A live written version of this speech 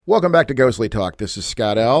Welcome back to Ghostly Talk. This is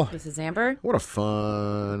Scott L. This is Amber. What a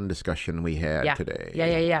fun discussion we had today.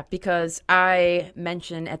 Yeah. Because I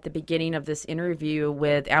mentioned at the beginning of this interview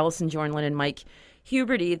with Allison Jornlin and Mike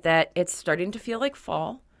Huberty that it's starting to feel like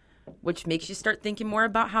fall, which makes you start thinking more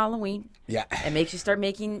about Halloween. Yeah. It makes you start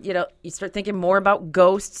making, you start thinking more about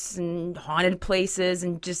ghosts and haunted places,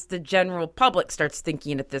 and just the general public starts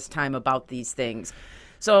thinking at this time about these things.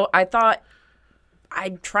 So I thought,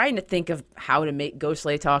 I'm trying to think of how to make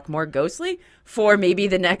Ghostly Talk more ghostly for maybe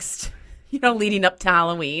the next, leading up to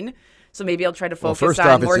Halloween. So maybe I'll try to focus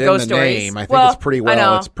on more ghost stories. Name. I think it's pretty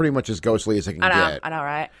well. It's pretty much as ghostly as it can get. I know,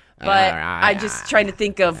 right? But I'm just trying to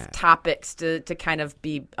think of topics to kind of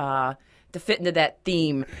be to fit into that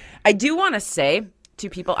theme. I do want to say to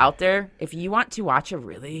people out there, if you want to watch a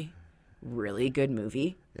really, really good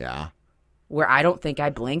movie, where I don't think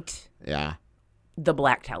I blinked, The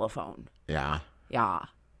Black Telephone. Yeah.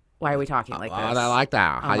 Why are we talking like this? I like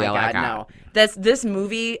that. How do you like that? No. This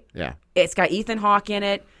movie, it's got Ethan Hawke in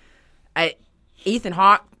it. Ethan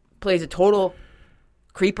Hawke plays a total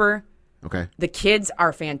creeper. Okay. The kids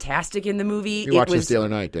are fantastic in the movie. You watched this the other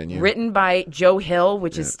night, didn't you? Written by Joe Hill,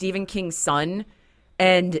 which is Stephen King's son.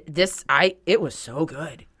 And it was so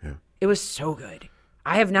good. Yeah. It was so good.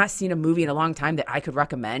 I have not seen a movie in a long time that I could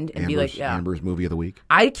recommend and be like, Amber's movie of the week.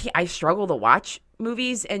 I struggle to watch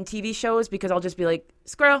movies and TV shows because I'll just be like,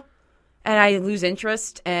 squirrel, and I lose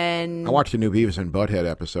interest. And I watched the new Beavis and Butthead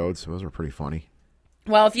episodes. Those were pretty funny.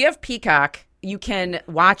 Well, if you have Peacock, you can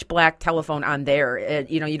watch Black Telephone on there.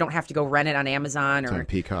 You don't have to go rent it on Amazon or on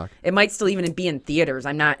Peacock. It might still even be in theaters.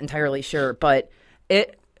 I'm not entirely sure, but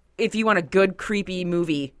if you want a good creepy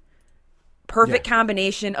movie, perfect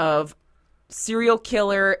combination of serial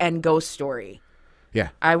killer and ghost story. Yeah.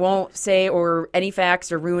 I won't say or any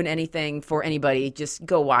facts or ruin anything for anybody. Just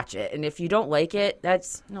go watch it. And if you don't like it,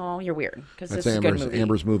 you're weird. Because this is a good movie.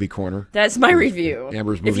 Amber's movie corner. That's my review.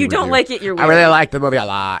 Amber's movie If you don't review. like it, you're weird. I really like the movie a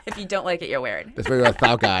lot. If you don't like it, you're weird. This movie,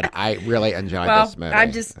 without God, I really enjoyed this movie.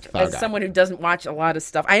 I'm just, as someone who doesn't watch a lot of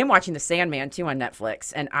stuff, I am watching The Sandman, too, on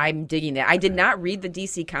Netflix, and I'm digging that. I did not read the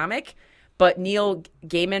DC comic, but Neil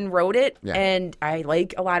Gaiman wrote it, and I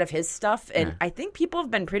like a lot of his stuff, and I think people have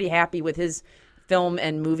been pretty happy with his film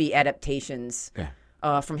and movie adaptations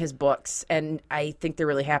from his books, and I think they're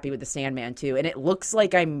really happy with The Sandman, too, and it looks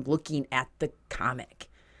like I'm looking at the comic.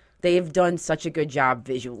 They've done such a good job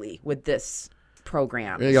visually with this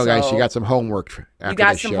program. There you go, guys. You got some homework after you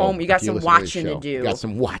got the some show. You got some watching to do. You got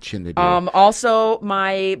some watching to do. Also,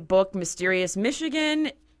 my book, Mysterious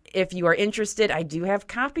Michigan, if you are interested, I do have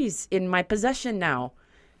copies in my possession now.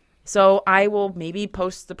 So I will maybe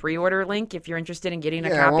post the pre-order link if you're interested in getting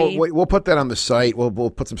a copy. We'll put that on the site.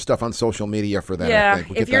 We'll put some stuff on social media for that. Yeah, I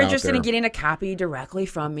think. if you're interested in getting a copy directly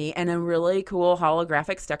from me and a really cool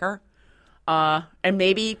holographic sticker, and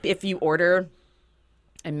maybe if you order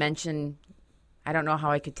and mention, I don't know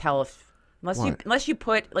how I could tell unless you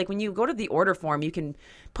put, like, when you go to the order form, you can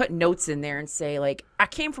put notes in there and say, like, I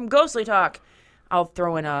came from Ghostly Talk. I'll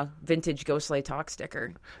throw in a vintage Ghostly Talk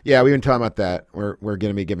sticker. Yeah, we've been talking about that. We're going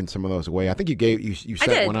to be giving some of those away. I think you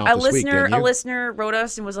sent one out this week, didn't you? A listener wrote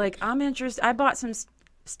us and was like, I'm interested. I bought some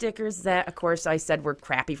stickers that, of course, I said were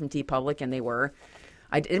crappy from TeePublic, and they were.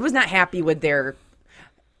 I was not happy with I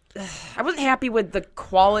wasn't happy with the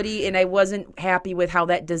quality, and I wasn't happy with how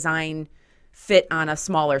that design fit on a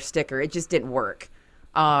smaller sticker. It just didn't work.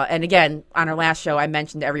 And again, on our last show, I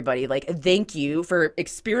mentioned to everybody, like, thank you for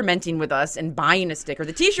experimenting with us and buying a sticker.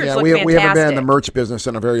 The T-shirts look fantastic. We haven't been in the merch business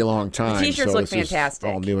in a very long time. The T-shirts look fantastic.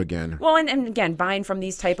 All new again. Well, and again, buying from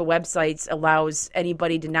these type of websites allows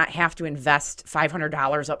anybody to not have to invest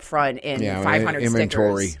 $500 up front in 500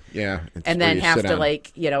 inventory. stickers. Yeah, and then have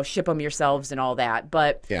to ship them yourselves and all that.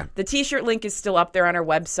 But the T-shirt link is still up there on our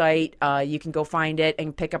website. You can go find it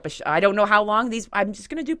and pick up I don't know how long these. I'm just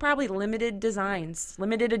going to do probably limited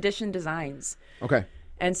edition designs. Okay.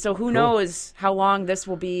 And so who knows how long this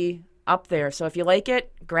will be up there. So if you like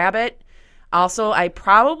it, grab it. Also, I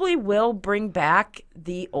probably will bring back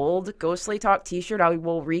the old Ghostly Talk T-shirt. I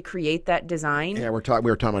will recreate that design. Yeah, we were talking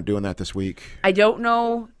about doing that this week. I don't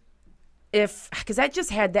know because that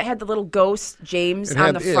had the little ghost James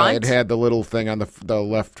on the front. It had the little thing on the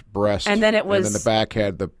left breast, and then the back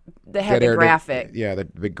had the graphic. The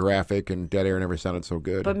big graphic, and Dead Air never sounded so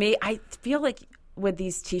good. But I feel like with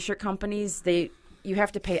these T-shirt companies, you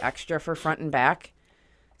have to pay extra for front and back.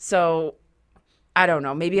 So I don't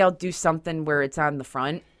know. Maybe I'll do something where it's on the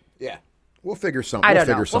front. Yeah, we'll figure something. I don't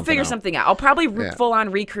know. We'll figure something out. I'll probably full on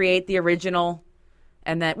recreate the original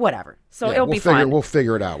and then whatever. So it'll be fun. We'll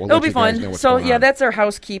figure it out. It'll be fun. So that's our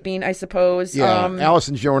housekeeping, I suppose. Yeah,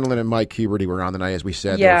 Allison Jornlin and Mike Huberty were on the night, as we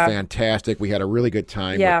said. Yeah. They were fantastic. We had a really good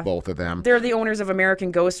time with both of them. They're the owners of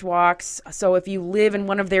American Ghost Walks. So if you live in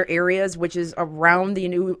one of their areas, which is around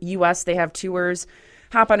the U.S., they have tours.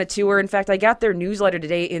 Hop on a tour. In fact, I got their newsletter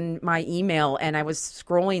today in my email, and I was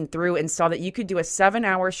scrolling through and saw that you could do a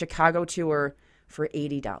 7-hour Chicago tour for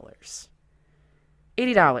 $80.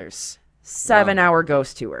 $80. 7-hour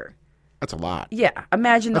ghost tour. That's a lot. Yeah.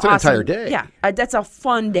 Imagine that's an entire day. Yeah. That's a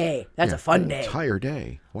fun day. That's a fun day. Entire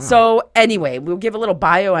day. Wow. So anyway, we'll give a little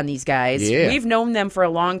bio on these guys. Yeah. We've known them for a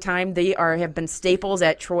long time. They have been staples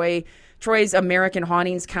at Troy's American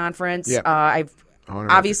Hauntings Conference. Yeah. I've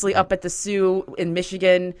obviously up at the Sioux in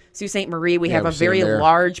Michigan, Sault Ste. Marie. We have a very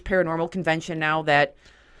large paranormal convention now that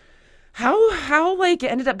how like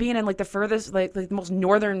it ended up being in like the furthest, like the most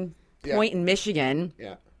northern point in Michigan.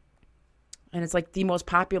 Yeah. And it's like the most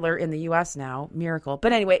popular in the U.S. now. Miracle.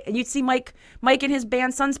 But anyway, you'd see Mike and his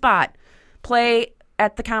band Sunspot play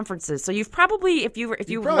at the conferences. So you've probably, if you've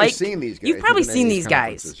seen these guys. You've probably seen these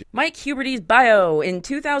guys. Mike Huberty's bio. In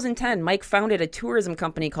 2010, Mike founded a tourism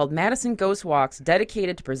company called Madison Ghost Walks,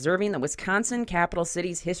 dedicated to preserving the Wisconsin capital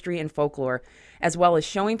city's history and folklore, as well as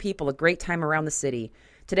showing people a great time around the city.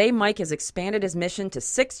 Today, Mike has expanded his mission to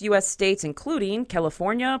 6 U.S. states, including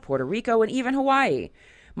California, Puerto Rico, and even Hawaii.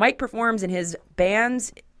 Mike performs in his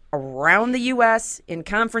bands around the U.S., in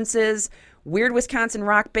conferences, Weird Wisconsin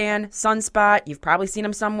rock band, Sunspot. You've probably seen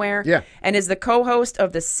him somewhere. Yeah. And is the co-host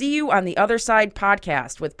of the See You on the Other Side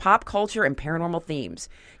podcast with pop culture and paranormal themes.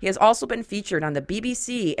 He has also been featured on the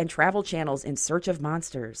BBC and travel channels In Search of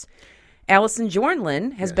Monsters. Allison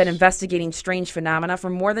Jornlin has been investigating strange phenomena for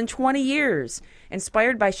more than 20 years.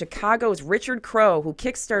 Inspired by Chicago's Richard Crowe, who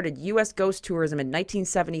kickstarted U.S. ghost tourism in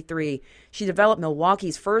 1973, she developed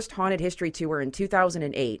Milwaukee's first haunted history tour in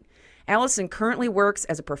 2008. Allison currently works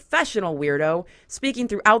as a professional weirdo, speaking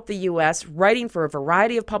throughout the U.S., writing for a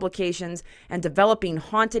variety of publications, and developing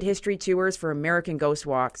haunted history tours for American Ghost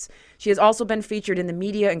Walks. She has also been featured in the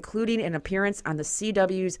media, including an appearance on the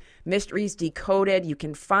CW's Mysteries Decoded. You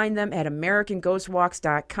can find them at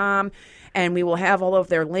AmericanGhostWalks.com, and we will have all of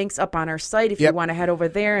their links up on our site if you want to head over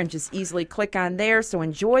there and just easily click on there. So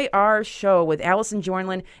enjoy our show with Allison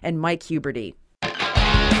Jornlin and Mike Huberty.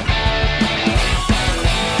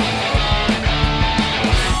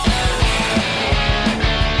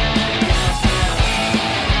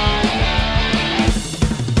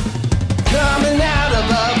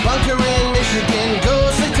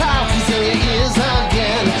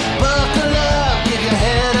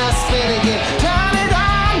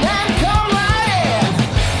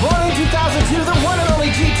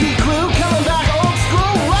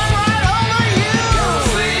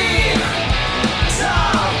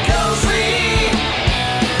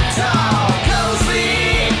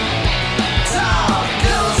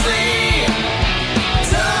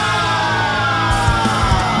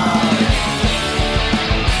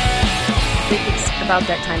 About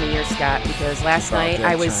that time of year, Scott, because last night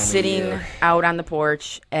I was sitting out on the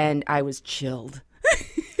porch and I was chilled.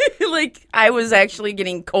 Like I was actually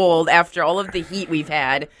getting cold after all of the heat we've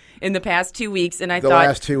had in the past 2 weeks, and I thought the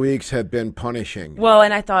last 2 weeks have been punishing. Well,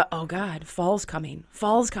 and I thought, oh God, fall's coming,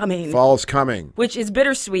 which is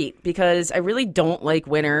bittersweet because I really don't like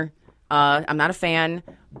winter. I'm not a fan,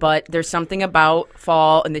 but there's something about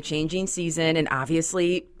fall and the changing season, and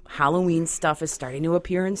obviously Halloween stuff is starting to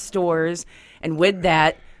appear in stores. And with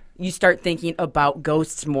that, you start thinking about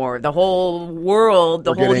ghosts more. The whole world,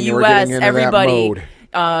 the whole U.S., everybody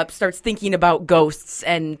starts thinking about ghosts,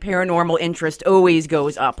 and paranormal interest always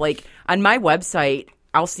goes up. Like on my website,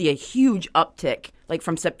 I'll see a huge uptick, like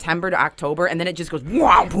from September to October, and then it just goes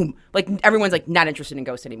wow, boom. Like everyone's like not interested in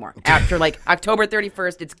ghosts anymore. After like October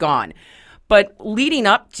 31st, it's gone. But leading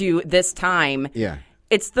up to this time,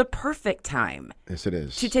 it's the perfect time. Yes, it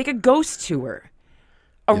is. To take a ghost tour.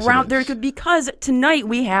 Around there, because tonight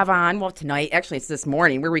we have on. Well, tonight actually it's this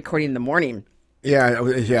morning. We're recording in the morning. Yeah.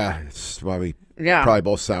 It's why we probably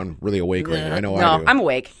both sound really awake right now. I know. No, I'm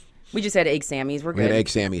awake. We just had Egg Sammys. We're good. We had Egg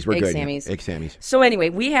Sammys. We're good. Egg Sammys. So anyway,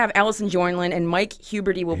 we have Allison Jornlin and Mike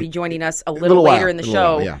Huberty will be joining us a little later in the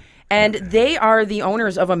show. And they are the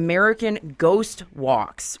owners of American Ghost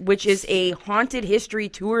Walks, which is a haunted history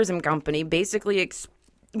tourism company, basically,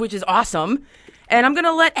 which is awesome. And I'm going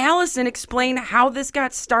to let Allison explain how this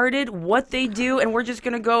got started, what they do, and we're just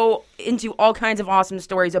going to go into all kinds of awesome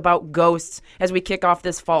stories about ghosts as we kick off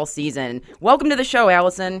this fall season. Welcome to the show,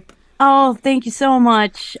 Allison. Oh, thank you so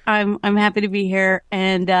much. I'm happy to be here.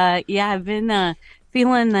 And I've been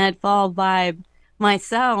feeling that fall vibe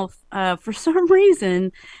myself. For some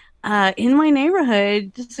reason, in my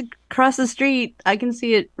neighborhood, just across the street, I can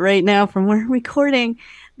see it right now from where I'm recording.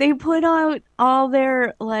 They put out all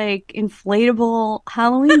their like inflatable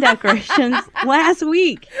Halloween decorations last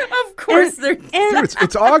week. Of course, dude,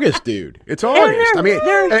 it's August, dude. It's August. I mean,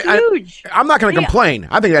 they're huge. I'm not going to complain.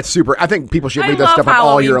 I think that's super. I think people should leave that stuff up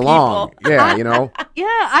all year long. Yeah, you know. Yeah,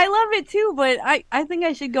 I love it too, but I think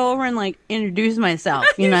I should go over and like introduce myself.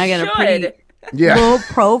 You know, I got a pretty low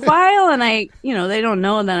profile, and they don't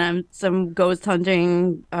know that I'm some ghost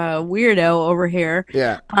hunting weirdo over here.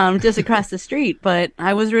 Yeah. Just across the street. But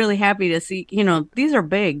I was really happy to see. These are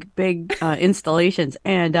big installations,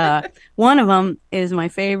 and one of them is my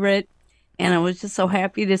favorite, and I was just so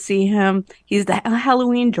happy to see him. He's the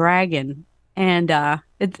Halloween dragon, and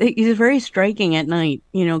he's very striking at night.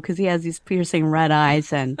 Because he has these piercing red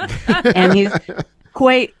eyes, and he's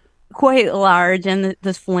quite large, and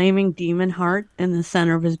this flaming demon heart in the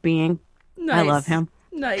center of his being. Nice. I love him.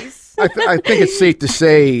 Nice. I think it's safe to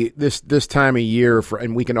say this time of year,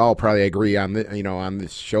 and we can all probably agree on on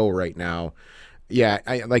this show right now. Yeah,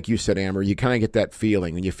 like you said, Amber, you kind of get that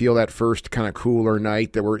feeling when you feel that first kind of cooler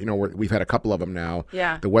night that we've had a couple of them now.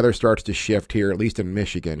 Yeah. The weather starts to shift here, at least in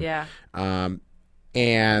Michigan. Yeah.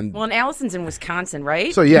 And Allison's in Wisconsin,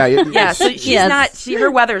 right? So yeah, so she's not. Her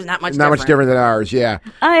weather is not much different than ours. Yeah,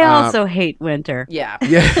 I also hate winter. Yeah,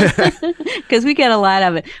 because we get a lot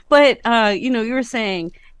of it. But you were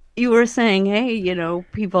saying, hey,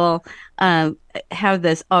 people have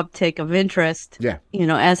this uptick of interest. Yeah,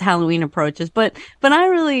 as Halloween approaches. But I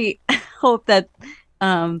really hope that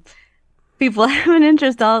people have an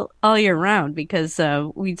interest all year round, because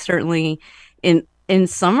we certainly in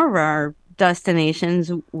some of our destinations,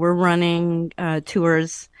 we're running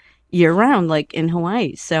tours year round, like in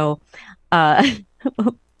Hawaii. So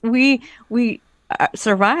we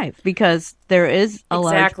survive because there is a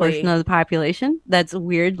large portion of the population that's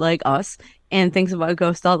weird like us and thinks about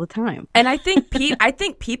ghosts all the time. And I think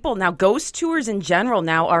people now, ghost tours in general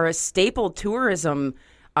now are a staple tourism.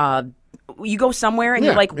 You go somewhere and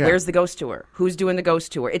you're like, where's the ghost tour? Who's doing the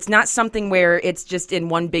ghost tour? It's not something where it's just in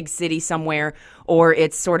one big city somewhere, or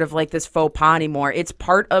it's sort of like this faux pas anymore. It's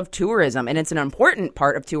part of tourism, and it's an important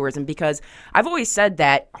part of tourism, because I've always said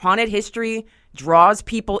that haunted history draws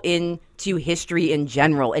people into history in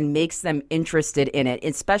general and makes them interested in it,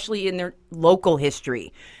 especially in their local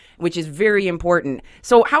history, which is very important.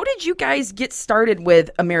 So how did you guys get started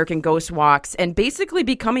with American Ghost Walks and basically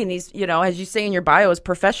becoming these, as you say in your bios,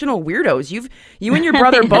 professional weirdos? You and your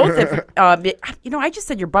brother both have, I just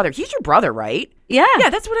said your brother. He's your brother, right? Yeah.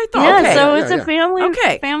 Yeah, that's what I thought. Yeah, okay. So it's a family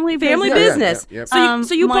business. Yeah.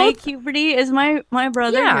 So you Mike both... Huberty is my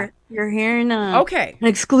brother. Yeah. You're hearing an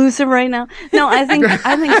exclusive right now. No, I think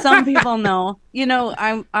some people know.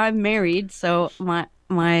 I'm married, so my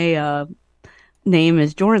name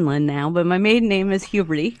is Jornlyn now, but my maiden name is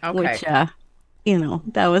Huberty, which that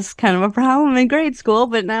was kind of a problem in grade school,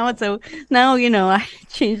 but now I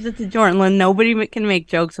changed it to Jornlyn. Nobody can make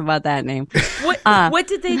jokes about that name. What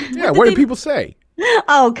did they? What did people say?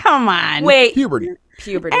 Oh, come on! Wait, Puberty.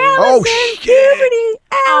 Allison, oh shit! Puberty.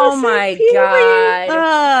 Oh my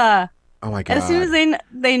god! Oh my god! As soon as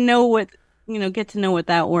they know what get to know what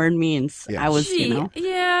that word means, I was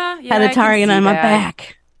had a target on my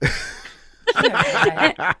back.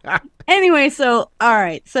 Anyway, so all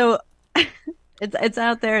right, so it's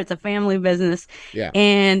out there. It's a family business,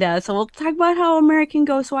 and so we'll talk about how American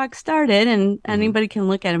Ghost Walk started, and anybody can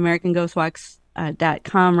look at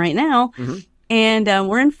AmericanGhostWalks.com right now, and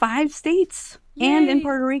we're in 5 states. Yay. And in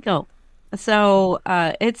Puerto Rico, so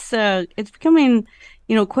it's becoming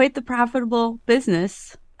quite the profitable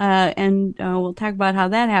business, and we'll talk about how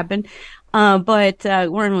that happened. But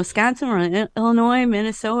we're in Wisconsin, we're in Illinois,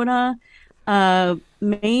 Minnesota,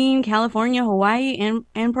 Maine, California, Hawaii,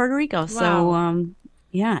 and Puerto Rico. Wow.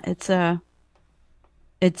 So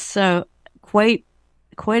it's quite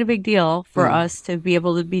a big deal for us to be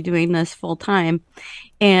able to be doing this full time.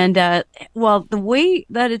 And the way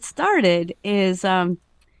that it started is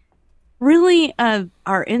really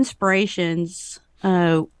our inspirations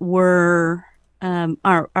were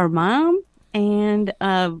our mom and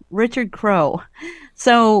Richard Crowe.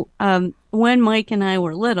 So when Mike and I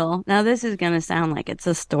were little, now this is going to sound like it's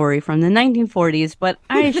a story from the 1940s, but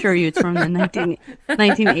I assure you it's from the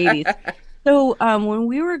 1980s. So when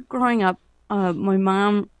we were growing up, my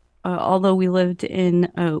mom, although we lived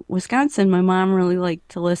in Wisconsin, my mom really liked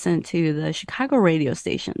to listen to the Chicago radio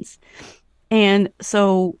stations. And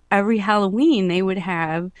so every Halloween they would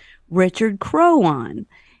have Richard Crowe on,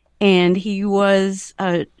 and he was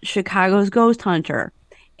Chicago's ghost hunter.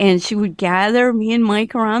 And she would gather me and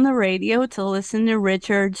Mike around the radio to listen to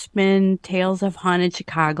Richard spin Tales of Haunted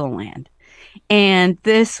Chicagoland. And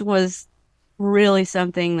this was really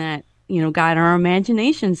something that, got our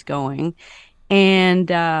imaginations going. And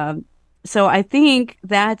so I think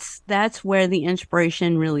that's where the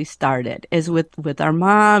inspiration really started, is with our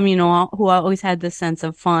mom, who always had this sense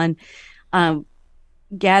of fun,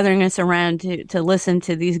 gathering us around to listen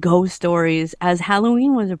to these ghost stories as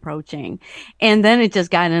Halloween was approaching. And then it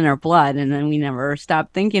just got in our blood, and then we never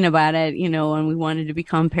stopped thinking about it, and we wanted to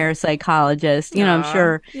become parapsychologists.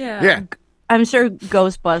 I'm sure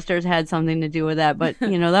Ghostbusters had something to do with that, but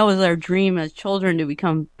that was our dream as children, to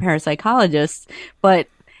become parapsychologists. But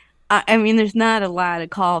I mean, there's not a lot of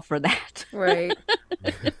call for that. Right.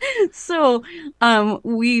 So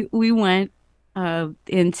we went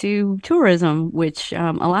into tourism, which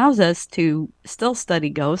allows us to still study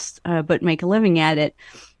ghosts, but make a living at it.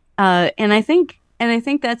 And I think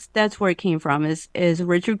that's where it came from, is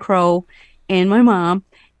Richard Crowe and my mom.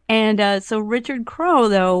 And so Richard Crowe,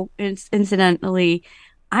 though, incidentally,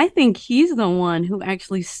 I think he's the one who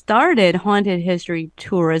actually started haunted history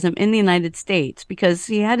tourism in the United States, because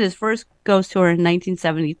he had his first ghost tour in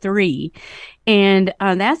 1973. And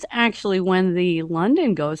that's actually when the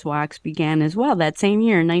London Ghost Walks began as well, that same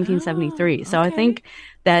year in 1973. Okay. So I think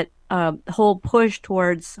that the whole push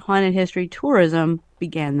towards haunted history tourism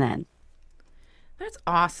began then. That's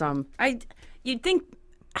awesome. You'd think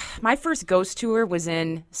my first ghost tour was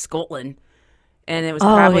in Scotland. And it was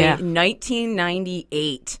probably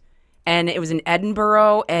 1998. And it was in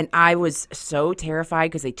Edinburgh. And I was so terrified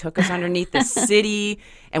because they took us underneath the city.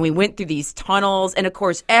 And we went through these tunnels. And, of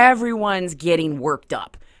course, everyone's getting worked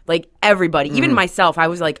up. Like, everybody. Even myself, I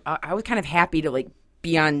was like, I was kind of happy to, like,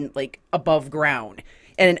 be on, like, above ground.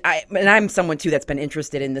 And I'm someone, too, that's been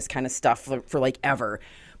interested in this kind of stuff for like, ever.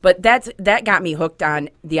 But that got me hooked on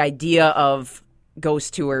the idea of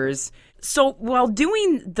ghost tours. So while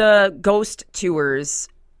doing the ghost tours,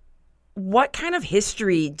 what kind of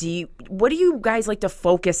history what do you guys like to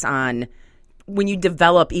focus on when you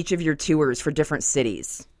develop each of your tours for different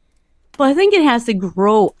cities? Well, I think it has to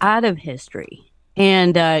grow out of history.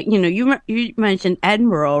 And, you mentioned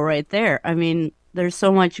Edinburgh right there. I mean, there's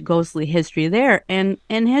so much ghostly history there, and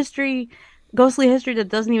ghostly history that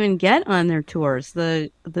doesn't even get on their tours.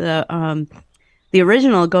 The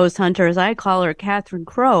original ghost hunter, as I call her, Catherine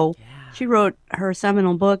Crowe. Yeah. She wrote her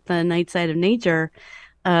seminal book, The Night Side of Nature,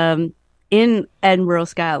 in Edinburgh,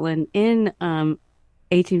 Scotland, in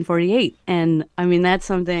 1848. And I mean, that's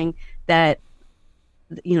something that,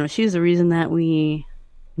 she's the reason that we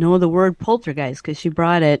know the word poltergeist, because she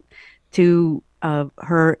brought it to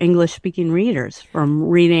her English-speaking readers from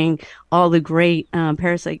reading all the great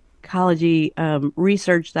parapsychology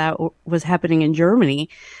research that was happening in Germany,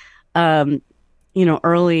 early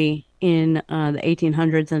in the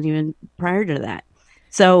 1800s and even prior to that.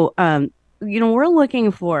 So, we're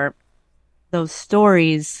looking for those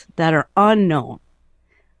stories that are unknown,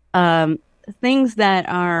 things that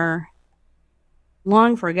are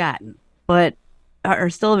long forgotten, but are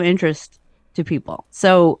still of interest to people.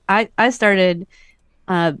 So I started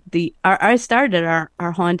our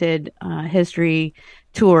haunted history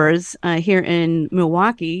tours here in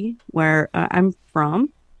Milwaukee, where I'm from.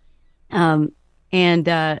 And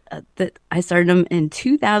I started them in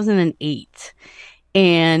 2008.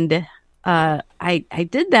 And I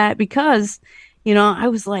did that because, I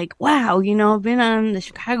was like, wow, I've been on the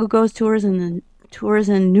Chicago Ghost Tours and the tours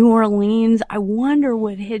in New Orleans. I wonder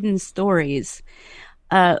what hidden stories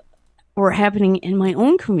were happening in my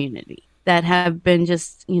own community that have been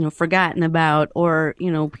just, forgotten about, or,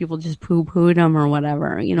 people just poo-pooed them or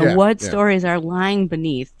whatever. What stories are lying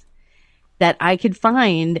beneath that I could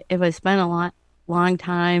find if I spent a long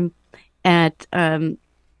time at the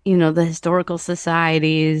historical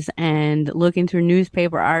societies and looking through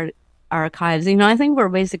newspaper archives. I think we're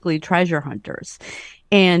basically treasure hunters.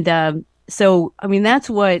 And so I mean, that's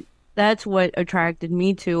what attracted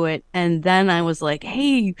me to it. And then I was like,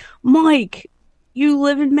 hey, Mike, you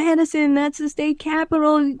live in Madison, that's the state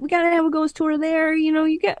capital, we gotta have a ghost tour there.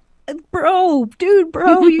 You got bro, you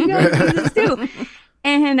gotta do this too.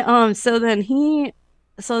 And so then he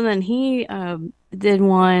did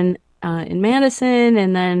one in Madison,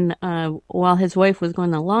 and then while his wife was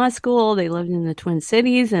going to law school, they lived in the Twin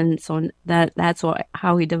Cities, and so that's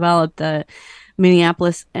how he developed the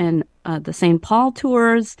Minneapolis and the St. Paul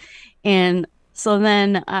tours. And so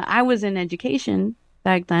then I was in education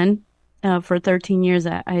back then. For 13 years,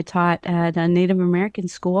 I taught at a Native American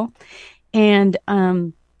school, and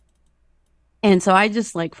so I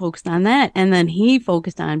just focused on that, and then he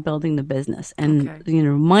focused on building the business. And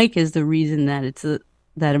Mike is the reason that it's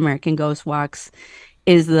that American Ghost Walks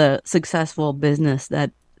is the successful business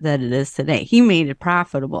that it is today. He made it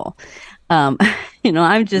profitable. I'm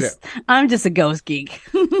just a ghost geek.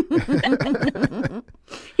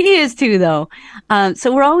 He is too, though.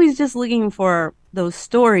 So we're always just looking for those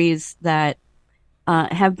stories that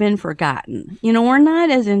have been forgotten. We're not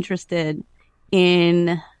as interested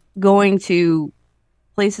in going to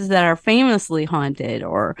places that are famously haunted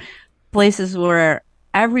or places where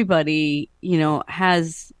everybody,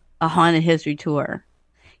 has a haunted history tour.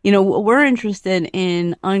 We're interested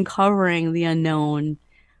in uncovering the unknown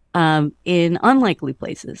in unlikely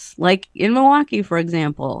places, like in Milwaukee, for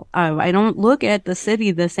example. I don't look at the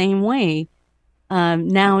city the same way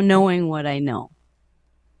now, knowing what I know.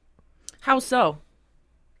 How so?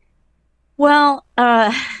 Well,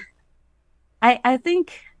 I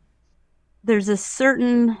think there's a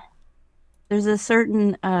certain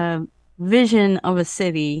vision of a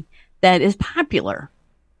city that is popular,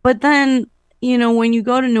 but then when you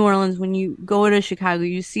go to New Orleans, when you go to Chicago,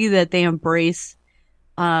 you see that they embrace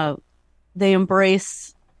things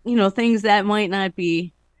that might not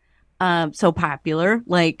be so popular,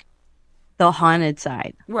 like the haunted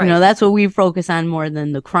side. Right. That's what we focus on more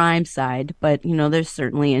than the crime side, but there's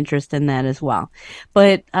certainly interest in that as well.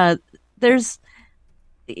 But there's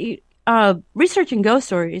researching ghost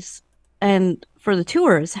stories and for the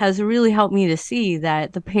tours has really helped me to see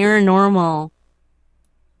that the paranormal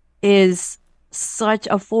is such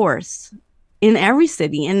a force in every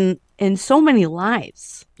city and in so many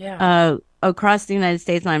lives across the United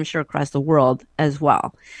States, and I'm sure across the world as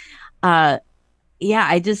well. I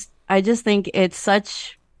just think it's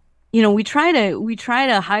such, we try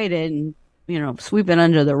to hide it and sweep it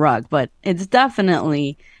under the rug, but it's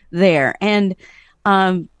definitely there. And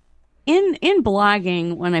in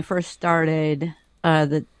blogging, when I first started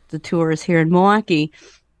the tours here in Milwaukee,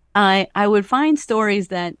 I would find stories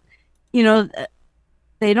that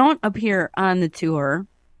they don't appear on the tour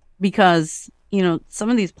because some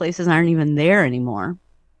of these places aren't even there anymore.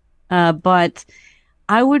 But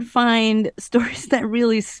I would find stories that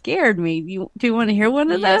really scared me. Do you want to hear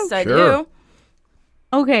one of them? Yes, I do.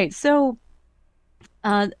 Okay, so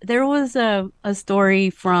there was a story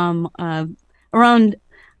from around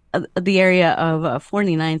the area of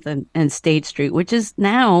 49th and State Street, which is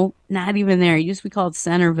now not even there. It used to be called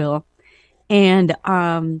Centerville. And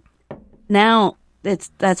now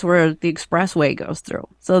that's where the expressway goes through.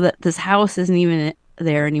 So that this house isn't even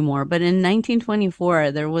there anymore. But in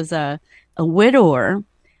 1924, there was a widower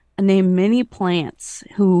named Minnie Plants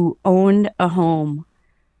who owned a home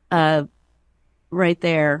right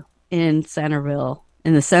there in Centerville,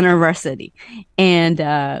 in the center of our city.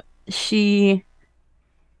 And she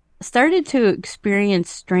started to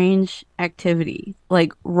experience strange activity,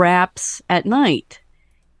 like raps at night.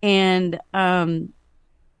 And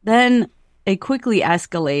then it quickly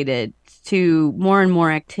escalated to more and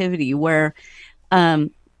more activity where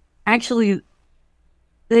actually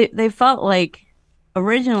they felt like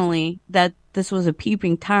originally that this was a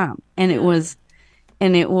peeping Tom, and it was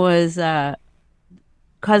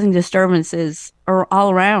causing disturbances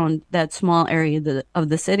all around that small area of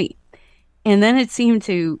the city. And then it seemed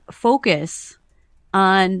to focus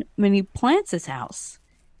on Minnie Plants' house,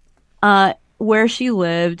 where she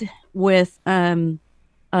lived with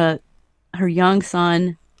her young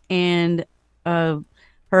son and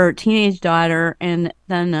her teenage daughter, and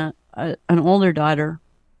then an older daughter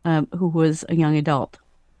who was a young adult.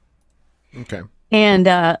 Okay.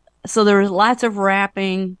 And so there was lots of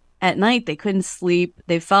rapping at night. They couldn't sleep.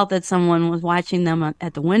 They felt that someone was watching them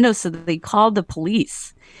at the window, so they called the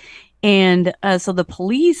police. And so the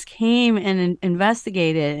police came and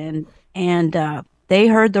investigated, and they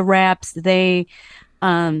heard the raps. They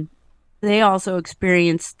also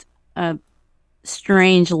experienced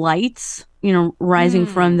strange lights, rising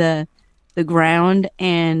from the ground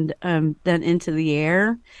and then into the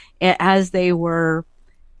air as they were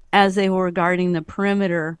guarding the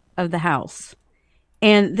perimeter of the house.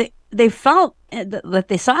 And they felt that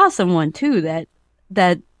they saw someone too,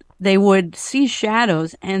 that they would see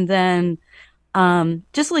shadows, and then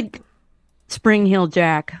just like Spring Hill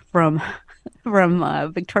Jack from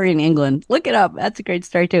Victorian England. Look it up. That's a great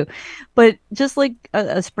story too. But just like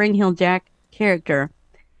a Spring Hill Jack character,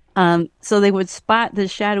 so they would spot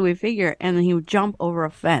this shadowy figure, and then he would jump over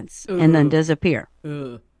a fence and then disappear.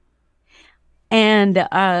 And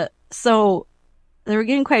so they were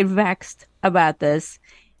getting quite vexed about this,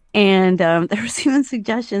 and there was even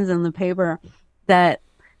suggestions in the paper that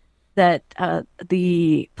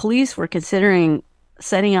the police were considering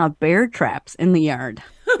setting out bear traps in the yard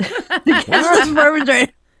to catch this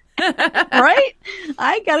perpetrator. Right?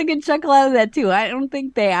 I got a good chuckle out of that too. I don't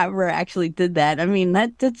think they ever actually did that. I mean,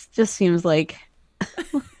 that just seems like,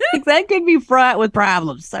 like that could be fraught with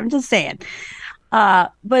problems. I'm just saying.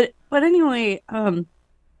 But anyway, there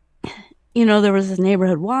was this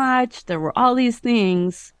neighborhood watch. There were all these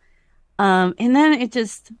things, and then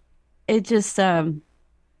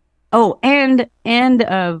oh,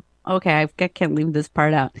 okay, I can't leave this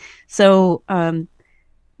part out. So,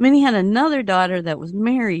 Minnie had another daughter that was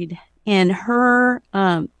married, and her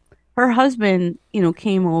husband,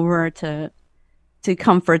 came over to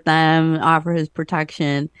comfort them, offer his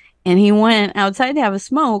protection, and he went outside to have a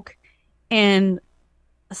smoke, and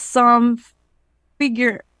some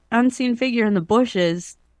unseen figure in the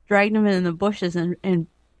bushes dragged him in the bushes and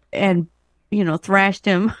thrashed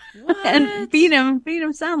him and beat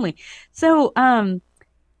him soundly. So and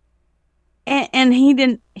he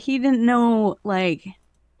didn't know like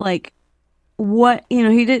what,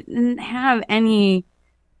 he didn't have any,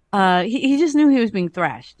 he just knew he was being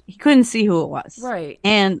thrashed. He couldn't see who it was. Right.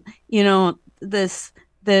 And this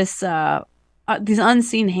these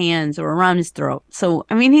unseen hands were around his throat. So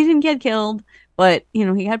I mean, he didn't get killed, but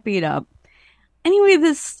he got beat up. Anyway,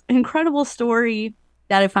 this incredible story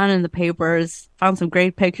that I found in the papers, found some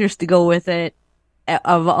great pictures to go with it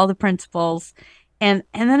of all the principals. And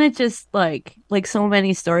then it just like so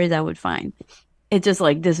many stories I would find, it just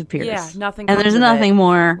like disappears. Yeah, nothing. And there's nothing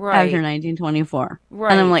more right. after 1924.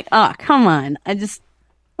 Right. And I'm like, oh, come on. I just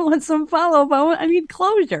want some follow up. I need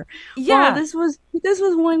closure. Yeah. Well, this was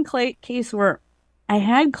one case where I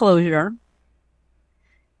had closure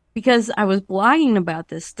because I was blogging about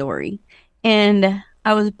this story, and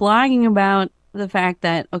I was blogging about the fact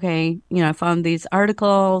that, okay, I found these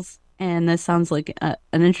articles and this sounds like an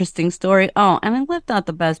interesting story. Oh, and I left out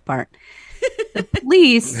the best part. The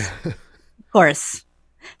police, of course.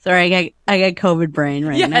 Sorry, I got COVID brain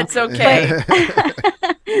right now. Yeah, it's okay.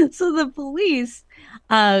 So the police,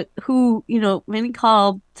 who, many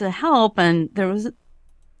called to help, and there was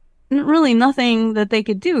really nothing that they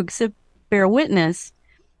could do except bear witness.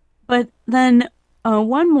 But then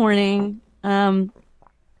one morning,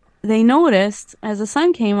 they noticed as the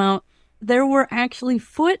sun came out, there were actually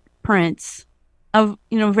footprints of,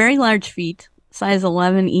 very large feet, size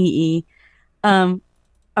 11 EE, around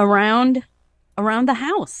the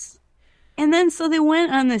house. And then so they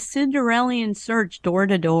went on this Cinderellian search door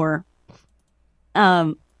to door,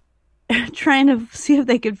 trying to see if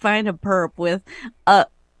they could find a perp with a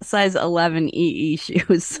size 11 EE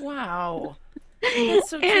shoes. Wow. That's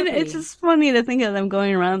so and trippy. It's just funny to think of them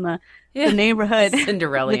going around the neighborhood,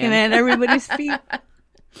 Cinderellian, looking at everybody's feet.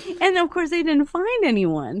 And of course, they didn't find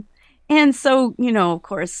anyone. And so, of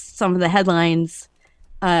course, some of the headlines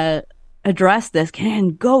address this.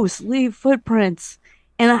 Can ghosts leave footprints?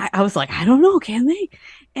 And I was like, I don't know, can they?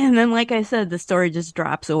 And then, like I said, the story just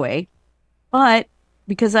drops away. But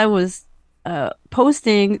because I was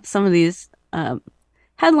posting some of these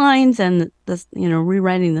headlines and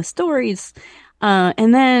rewriting the stories,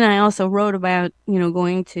 and then I also wrote about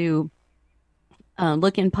going to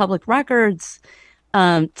look in public records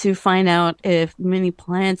to find out if Minnie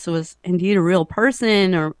Plants was indeed a real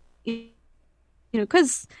person, or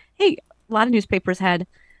because hey, a lot of newspapers had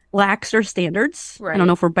laxer standards. Right. I don't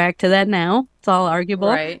know if we're back to that now. It's all arguable.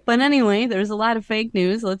 Right. But anyway, there's a lot of fake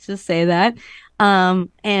news. Let's just say that.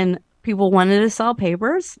 And people wanted to sell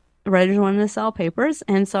papers. Writers wanted to sell papers.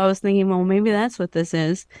 And so I was thinking, well, maybe that's what this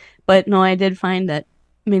is. But no, I did find that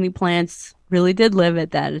Minnie Plants really did live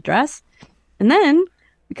at that address. And then,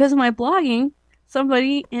 because of my blogging,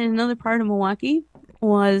 somebody in another part of Milwaukee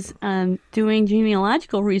was doing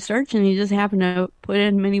genealogical research, and he just happened to put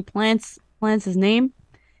in Minnie Plants' name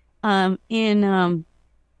in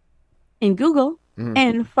Google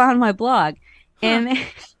and found my blog. And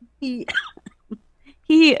he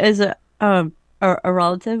is a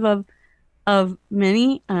relative of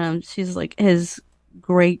Minnie. She's like his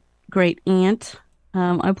great aunt,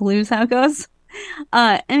 I believe is how it goes.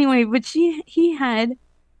 Anyway, but he had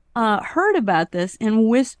heard about this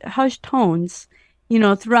in hushed tones,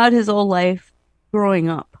 throughout his whole life growing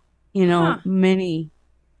up. Minnie,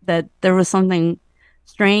 that there was something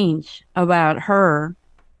strange about her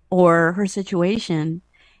or her situation,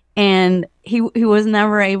 and he was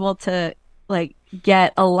never able to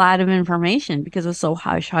get a lot of information because it was so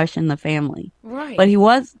hush in the family. Right. But he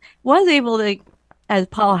was able to, as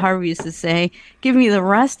Paul Harvey used to say, give me the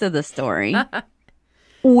rest of the story,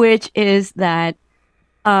 which is that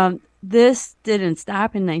this didn't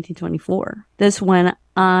stop in 1924. This went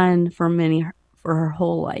on for her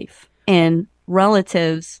whole life, and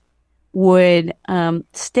relatives would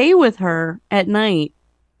stay with her at night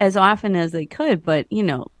as often as they could, but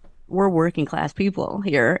we're working class people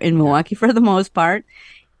here in Milwaukee for the most part.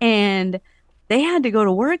 And they had to go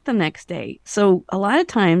to work the next day. So a lot of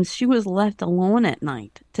times she was left alone at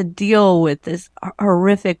night to deal with this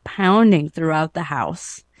horrific pounding throughout the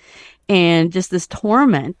house and just this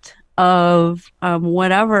torment of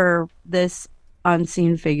whatever this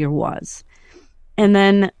unseen figure was. And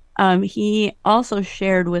then he also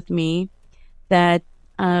shared with me that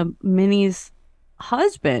Minnie's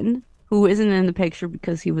husband, who isn't in the picture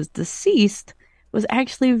because he was deceased, was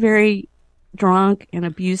actually very drunk and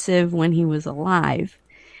abusive when he was alive,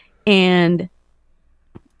 and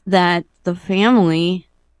that the family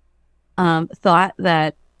thought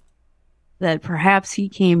that perhaps he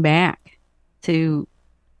came back to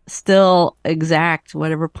still exact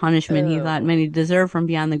whatever punishment he thought Minnie deserved from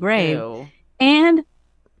beyond the grave. Ew. And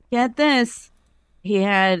get this, he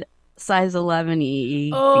had size 11E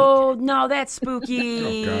feet. Oh, no, that's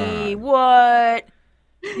spooky. Oh, what?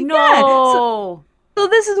 No. Yeah, so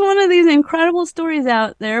this is one of these incredible stories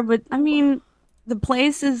out there, but I mean, the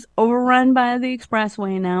place is overrun by the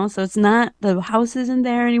expressway now, so it's not, the house isn't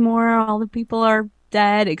there anymore. All the people are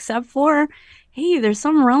dead except for, hey, there's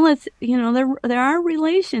some relative, there are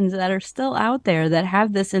relations that are still out there that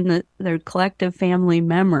have this in their collective family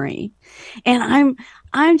memory. And I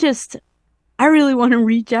really want to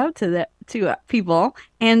reach out to people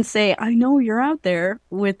and say, I know you're out there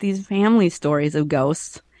with these family stories of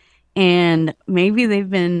ghosts, and maybe they've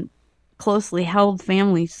been closely held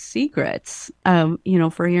family secrets,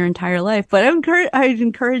 for your entire life. But I'd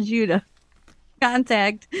encourage you to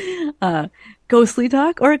contact Ghostly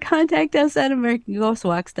Talk or contact us at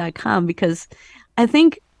AmericanGhostWalks.com, because I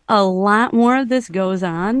think a lot more of this goes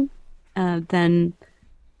on than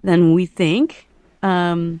we think.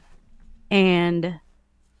 And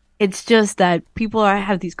it's just that people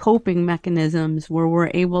have these coping mechanisms where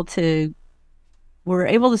we're able to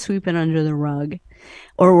sweep it under the rug,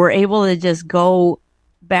 or we're able to just go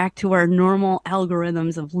back to our normal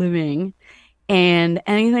algorithms of living, and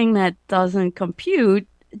anything that doesn't compute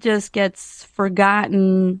just gets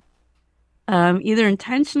forgotten, either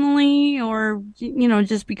intentionally or,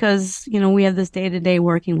 just because, we have this day-to-day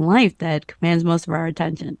working life that commands most of our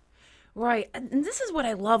attention. Right. And this is what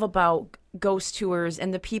I love about ghost tours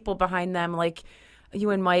and the people behind them, like you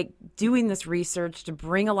and Mike, doing this research to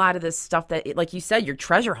bring a lot of this stuff that, like you said, you're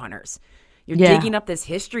treasure hunters. You're digging up this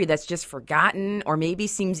history that's just forgotten or maybe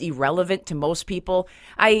seems irrelevant to most people.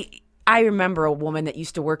 I remember a woman that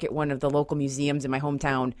used to work at one of the local museums in my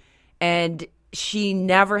hometown, and she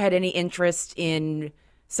never had any interest in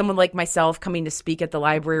someone like myself coming to speak at the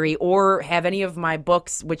library or have any of my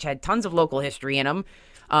books, which had tons of local history in them,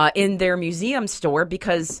 in their museum store,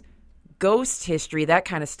 because ghost history, that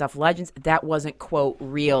kind of stuff, legends, that wasn't, quote,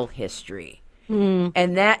 real history.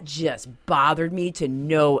 And that just bothered me to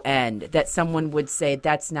no end, that someone would say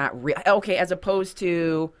that's not real. Okay, as opposed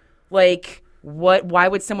to, like, why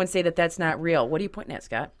would someone say that that's not real? What are you pointing at,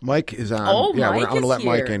 Scott? Mike is on. Oh, yeah, Mike I'm going to let is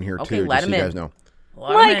Mike here. in here, Okay, too, let just him so you in. guys know.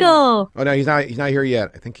 Michael! Oh, no, he's not here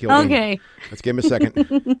yet. I think he'll Okay. Let's give him a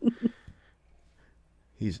second.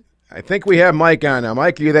 I think we have Mike on now.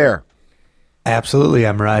 Mike, are you there? Absolutely,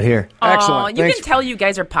 I'm right here. Excellent. You can tell you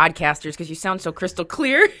guys are podcasters because you sound so crystal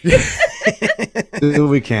clear.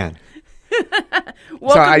 We can.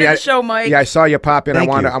 Welcome to the show, Mike. Yeah, I saw you pop in.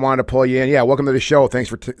 Thank you. I wanted to pull you in. Yeah, welcome to the show. Thanks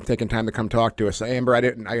for taking time to come talk to us. Amber,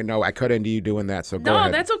 I cut into you doing that, so go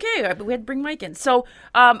ahead. No, that's okay. We had to bring Mike in. So,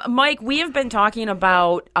 Mike, we have been talking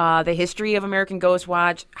about the history of American Ghost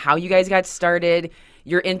Watch, how you guys got started,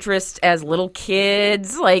 your interest as little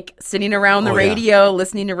kids, like sitting around the radio,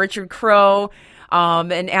 listening to Richard Crowe.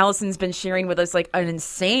 And Allison's been sharing with us like an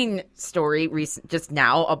insane story just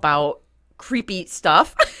now about creepy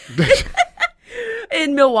stuff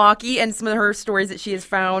in Milwaukee and some of her stories that she has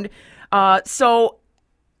found. So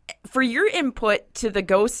for your input to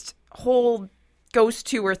the whole ghost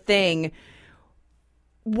tour thing,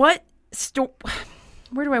 how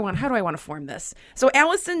do I want to form this? So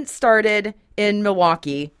Allison started in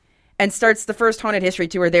Milwaukee and starts the first haunted history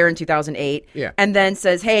tour there in 2008. Yeah. And then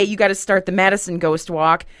says, hey, you got to start the Madison Ghost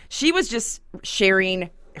Walk. She was just sharing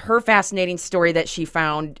her fascinating story that she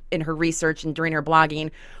found in her research and during her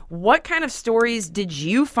blogging. What kind of stories did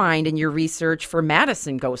you find in your research for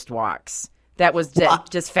Madison Ghost Walks that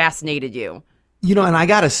just fascinated you? And I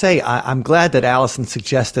got to say, I'm glad that Allison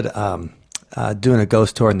suggested doing a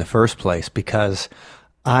ghost tour in the first place, because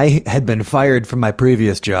I had been fired from my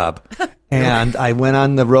previous job. And I went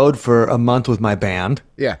on the road for a month with my band.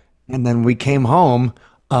 Yeah. And then we came home.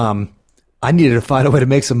 I needed to find a way to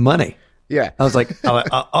make some money. Yeah. I was like,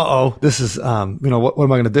 this is, what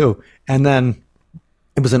am I going to do? And then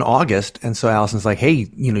it was in August, and so Allison's like, "Hey,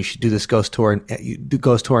 you should do this ghost tour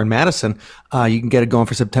in Madison. You can get it going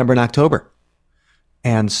for September and October."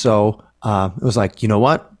 And so it was like, you know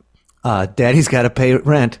what? Daddy's got to pay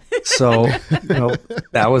rent, so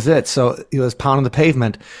that was it. So it was pounding the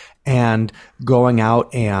pavement and going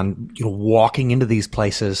out and walking into these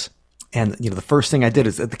places. And the first thing I did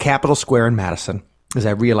is at the Capitol Square in Madison, is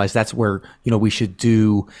I realized that's where we should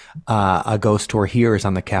do a ghost tour here, is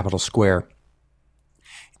on the Capitol Square.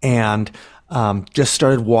 And just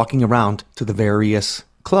started walking around to the various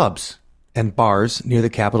clubs and bars near the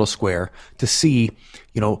Capitol Square to see,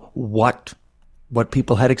 what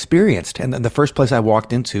people had experienced. And then the first place I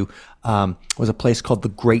walked into was a place called the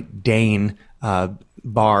Great Dane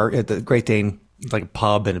bar. At the Great Dane, it's like a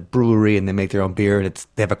pub and a brewery, and they make their own beer, and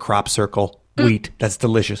they have a crop circle wheat that's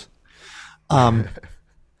delicious.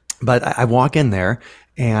 But I walk in there,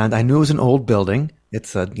 and I knew it was an old building.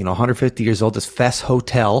 It's 150 years old. This Fess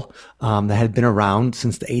Hotel that had been around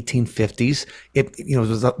since the 1850s. It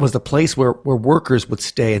was the place where workers would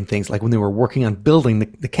stay and things, like when they were working on building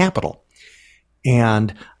the Capitol.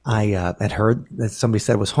 And I had heard that somebody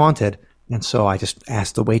said it was haunted, and so I just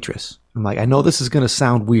asked the waitress. I'm like, I know this is going to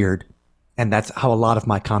sound weird, and that's how a lot of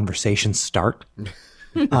my conversations start,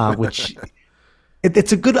 which.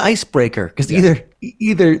 It's a good icebreaker, because either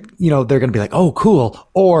they're going to be like, oh, cool,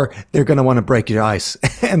 or they're going to want to break your ice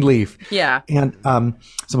and leave. Yeah. And so I'm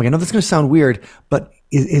like, I know this is going to sound weird, but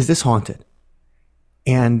is this haunted?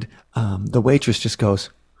 And the waitress just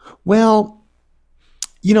goes, well,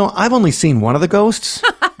 I've only seen one of the ghosts,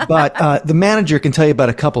 but the manager can tell you about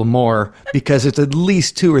a couple more, because it's at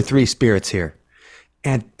least 2 or 3 spirits here.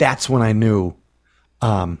 And that's when I knew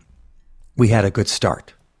we had a good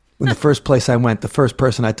start. When the first place I went, the first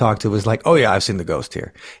person I talked to was like, oh yeah, I've seen the ghost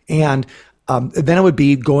here. And then I would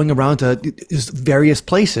be going around to various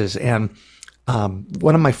places. And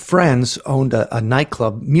one of my friends owned a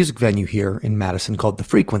nightclub music venue here in Madison called The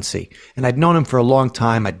Frequency. And I'd known him for a long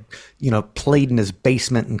time. I'd, played in his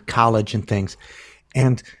basement in college and things.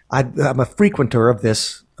 And I'm a frequenter of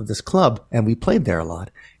this club, and we played there a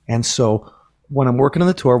lot. And so when I'm working on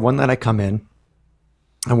the tour, one night I come in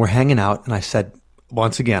and we're hanging out, and I said,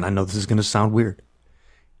 once again, I know this is going to sound weird.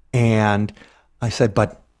 And I said,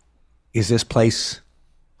 but is this place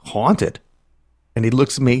haunted? And he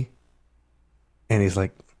looks at me and he's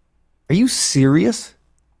like, are you serious?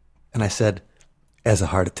 And I said, as a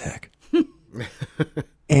heart attack.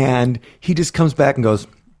 And he just comes back and goes,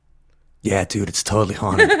 yeah, dude, it's totally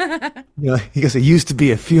haunted. He goes, it used to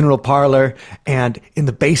be a funeral parlor, and in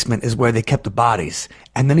the basement is where they kept the bodies.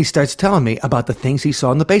 And then he starts telling me about the things he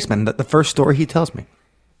saw in the basement. And the first story he tells me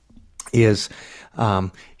is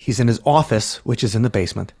he's in his office, which is in the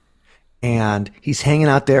basement, and he's hanging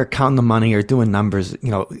out there counting the money or doing numbers,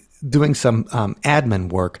 doing some admin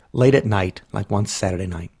work late at night, like one Saturday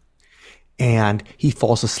night. And he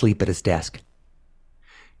falls asleep at his desk.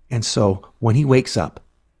 And so when he wakes up,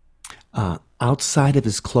 outside of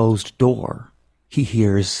his closed door, he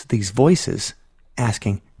hears these voices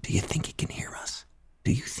asking, do you think he can hear us?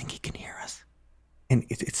 Do you think he can hear us? And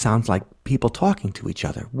it sounds like people talking to each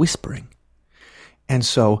other, whispering. And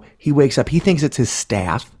so he wakes up. He thinks it's his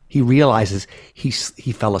staff. He realizes he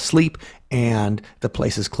fell asleep and the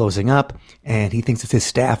place is closing up. And he thinks it's his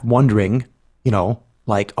staff wondering,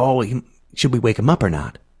 like, should we wake him up or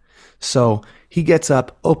not? So he gets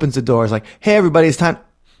up, opens the door, is like, hey, everybody, it's time.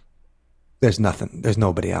 There's nothing. There's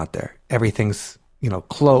nobody out there. Everything's,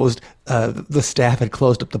 closed. The staff had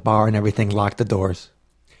closed up the bar and everything, locked the doors.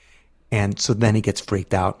 And so then he gets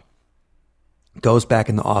freaked out, goes back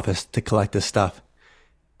in the office to collect his stuff,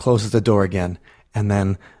 closes the door again, and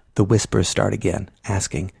then the whispers start again,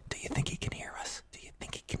 asking, do you think he can hear us? Do you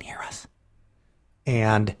think he can hear us?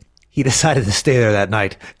 And he decided to stay there that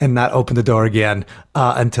night and not open the door again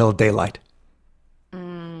until daylight.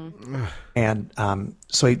 And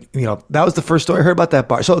so that was the first story I heard about that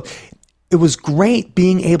bar. So it was great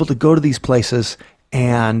being able to go to these places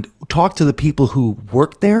and talk to the people who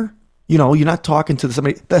worked there. You're not talking to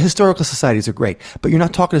somebody. The historical societies are great, but you're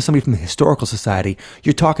not talking to somebody from the historical society.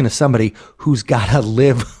 You're talking to somebody who's got to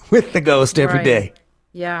live with the ghost every day.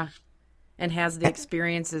 Yeah, and has the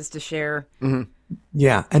experiences to share. Mm-hmm.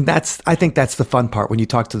 Yeah, and I think that's the fun part when you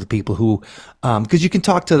talk to the people who, because you can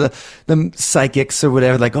talk to the psychics or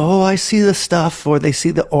whatever, like, oh, I see the stuff, or they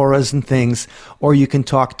see the auras and things, or you can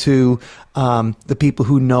talk to the people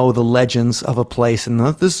who know the legends of a place, and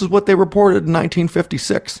this is what they reported in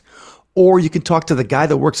 1956. Or you can talk to the guy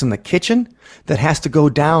that works in the kitchen that has to go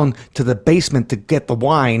down to the basement to get the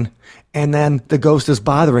wine, and then the ghost is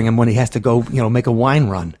bothering him when he has to go, make a wine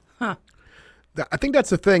run. Huh. I think that's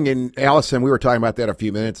the thing. And Allison, we were talking about that a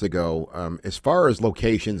few minutes ago. As far as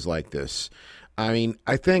locations like this, I mean,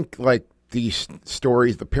 I think like these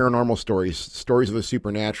stories, the paranormal stories, stories of the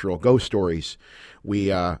supernatural, ghost stories,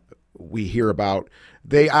 we hear about.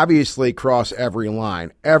 They obviously cross every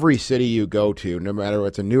line. Every city you go to, no matter if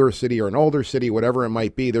it's a newer city or an older city, whatever it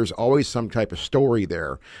might be, there's always some type of story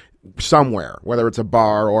there. Somewhere, whether it's a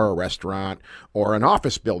bar or a restaurant or an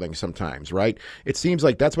office building sometimes, right? It seems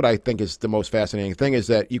like that's what I think is the most fascinating thing is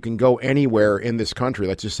that you can go anywhere in this country,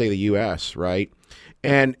 let's just say the U.S., right?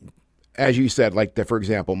 And as you said, like, for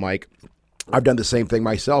example, Mike, I've done the same thing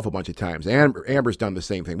myself a bunch of times. Amber's done the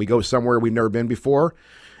same thing. We go somewhere we've never been before,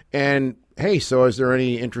 and hey, so is there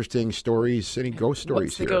any interesting stories, any ghost stories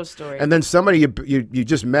What's here? the ghost story? And then somebody you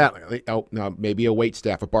just met, maybe a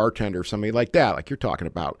waitstaff, a bartender, somebody like that, like you're talking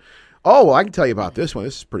about. Oh, well, I can tell you about this one.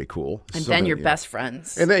 This is pretty cool. And then you're best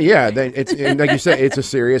friends. And then then it's and like you said, it's a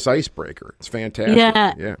serious icebreaker. It's fantastic.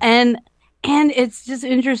 Yeah. And it's just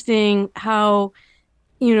interesting how,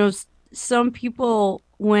 some people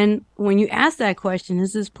when you ask that question,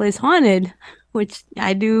 is this place haunted? Which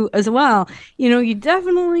I do as well. You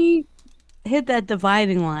definitely hit that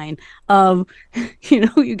dividing line of,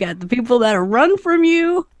 you got the people that run from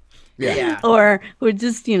you, or who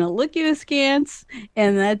just, look you askance,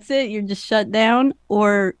 and that's it. You're just shut down.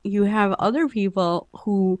 Or you have other people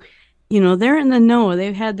who, they're in the know.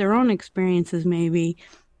 They've had their own experiences maybe,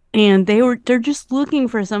 and they're just looking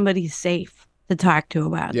for somebody safe to talk to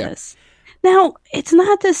about this. Now, it's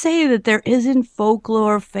not to say that there isn't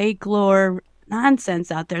folklore, fake lore,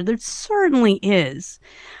 nonsense out there. There certainly is.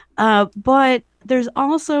 But there's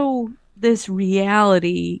also this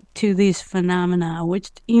reality to these phenomena, which,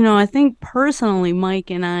 I think personally, Mike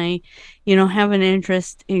and I, have an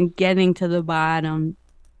interest in getting to the bottom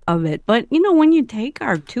of it. But, when you take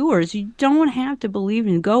our tours, you don't have to believe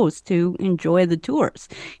in ghosts to enjoy the tours.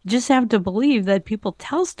 You just have to believe that people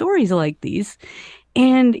tell stories like these.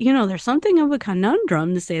 And, there's something of a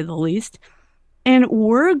conundrum, to say the least. And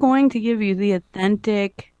we're going to give you the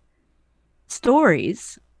authentic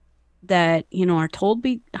stories that, are told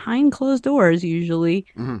behind closed doors, usually,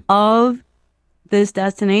 of this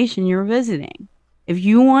destination you're visiting. If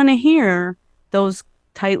you want to hear those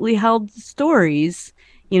tightly held stories,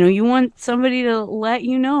 you want somebody to let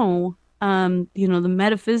the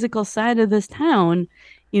metaphysical side of this town,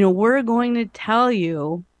 we're going to tell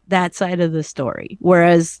you that side of the story.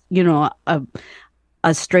 Whereas,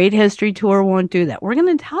 a straight history tour won't do that. We're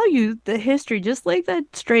going to tell you the history just like that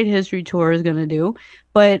straight history tour is going to do,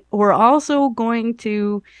 but we're also going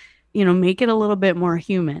to, make it a little bit more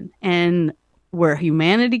human, and where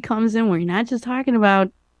humanity comes in, where you're not just talking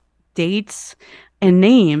about dates and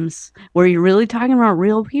names, where you're really talking about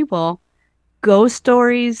real people. Ghost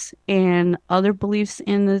stories and other beliefs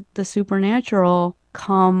in the supernatural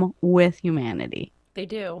come with humanity. They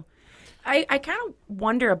do. I kind of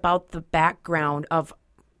wonder about the background of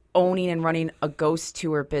owning and running a ghost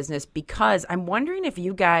tour business, because I'm wondering if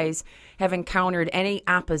you guys have encountered any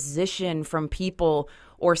opposition from people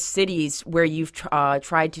or cities where you've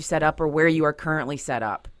tried to set up or where you are currently set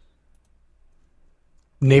up.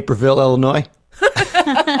 Naperville, Illinois.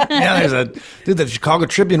 There's the Chicago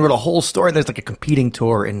Tribune wrote a whole story. There's like a competing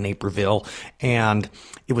tour in Naperville, and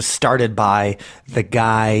it was started by the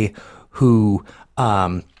guy who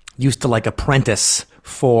used to like apprentice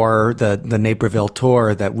for the Naperville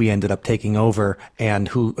tour that we ended up taking over, and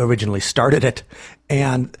who originally started it.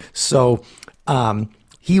 And so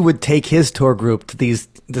he would take his tour group to this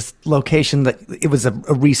location that it was a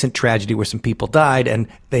recent tragedy where some people died, and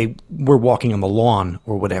they were walking on the lawn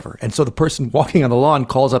or whatever. And so the person walking on the lawn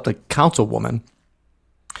calls up the councilwoman,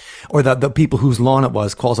 or the people whose lawn it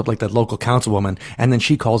was, calls up like the local councilwoman, and then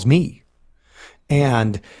she calls me.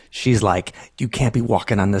 And she's like, "You can't be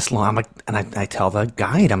walking on this lawn." I'm like, and I tell the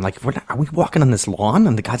guide, I'm like, "Are we walking on this lawn?"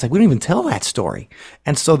 And the guide's like, "We don't even tell that story."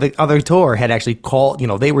 And so the other tour had actually called,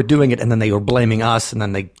 they were doing it, and then they were blaming us, and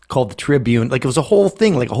then they called the Tribune. Like, it was a whole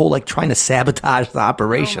thing, like a whole, like, trying to sabotage the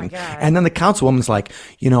operation. Oh my God. And then the councilwoman's like,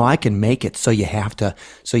 "I can make it, so you have to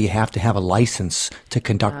have a license to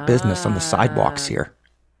conduct business on the sidewalks here."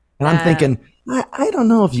 And I'm thinking, I don't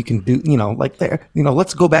know if you can do,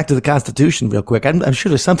 let's go back to the Constitution real quick. I'm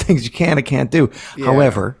sure there's some things you can and can't do. Yeah.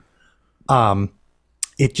 However,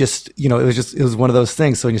 it just, it was one of those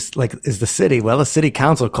things. So it's like, is the city? Well, the city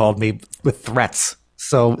council called me with threats.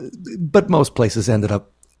 So, but most places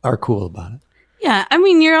are cool about it. Yeah. I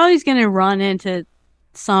mean, you're always going to run into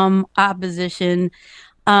some opposition.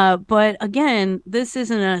 But again, this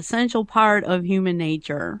is an essential part of human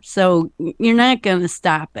nature. So you're not going to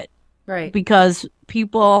stop it. Right. Because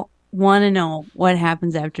people want to know what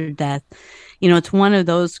happens after death. it's one of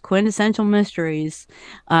those quintessential mysteries.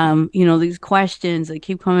 These questions that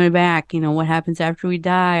keep coming back, what happens after we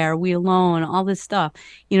die? Are we alone? All this stuff,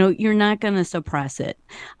 you're not going to suppress it.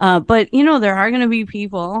 But there are going to be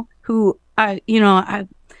people who,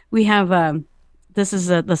 we have, this is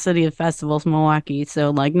the City of Festivals, Milwaukee.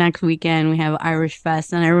 So like next weekend we have Irish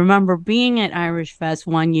Fest. And I remember being at Irish Fest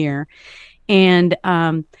one year, and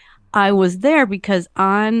I was there because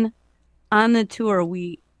on the tour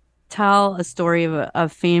we tell a story of a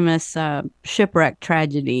famous shipwreck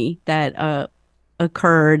tragedy that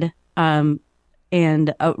occurred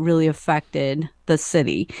and really affected the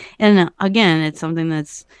city. And again, it's something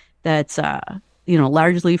that's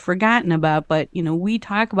largely forgotten about, but we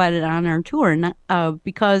talk about it on our tour,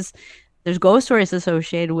 because there's ghost stories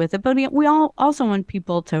associated with it, but we all also want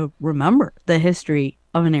people to remember the history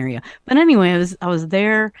of an area. But anyway, I was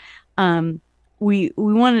there. We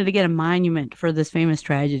wanted to get a monument for this famous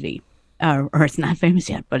tragedy, or it's not famous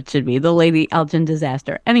yet, but it should be, the Lady Elgin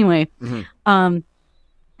disaster. Anyway,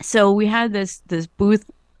 so we had this booth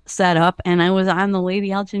set up, and I was on the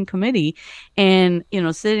Lady Elgin committee, and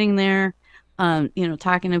sitting there,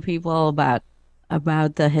 talking to people about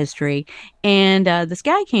the history, and this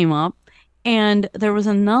guy came up, and there was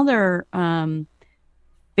another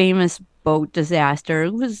famous boat disaster.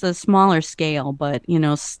 It was a smaller scale, but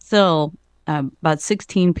still about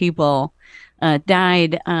 16 people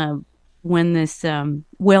died when this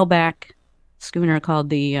whaleback schooner called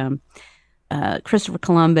the Christopher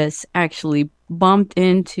Columbus actually bumped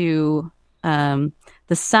into the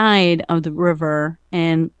side of the river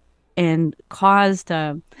and caused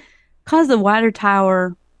the water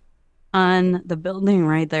tower on the building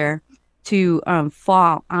right there to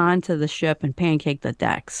fall onto the ship and pancake the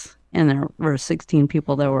decks. And there were 16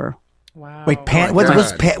 people that were. Wow. Wait, what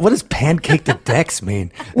does pancake the decks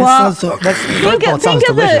mean? Well, think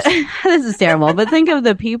of delicious. This is terrible, but think of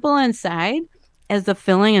the people inside as the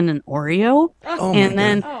filling in an Oreo, and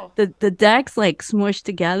then the decks like smushed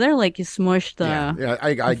together, like you smushed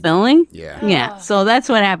the filling. Yeah. So that's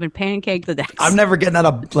what happened. Pancake the decks. I'm never getting out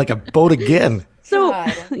of like a boat again. So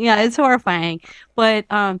yeah, it's horrifying. But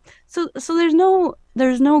so there's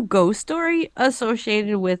no ghost story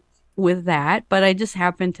associated with that. But I just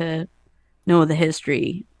happen to know the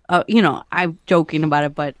history. I'm joking about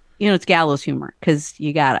it, but it's gallows humor because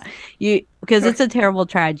because it's a terrible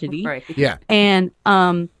tragedy. Right. Yeah. And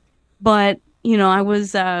but I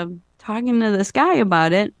was talking to this guy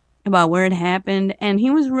about where it happened, and he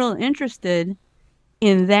was real interested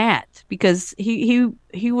in that because he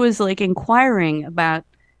was like inquiring about,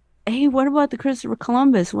 hey, what about the Christopher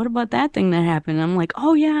Columbus? What about that thing that happened? And I'm like,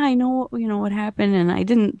 oh yeah, I know what happened, and I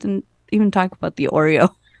didn't even talk about the Oreo.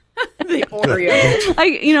 The Oreo.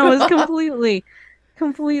 I was completely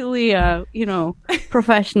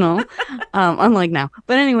professional, unlike now.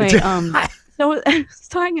 But anyway, so I was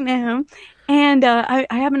talking to him, and I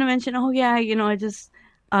happened to mention, oh yeah, I just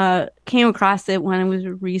came across it when I was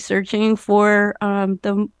researching for our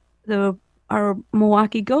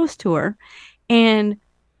Milwaukee Ghost Tour, and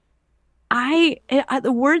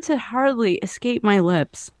the words had hardly escaped my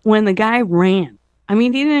lips when the guy ran. I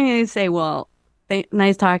mean, he didn't even say, well,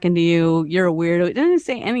 nice talking to you, you're a weirdo. He didn't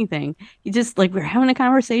say anything. He just, like, we were having a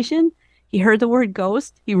conversation. He heard the word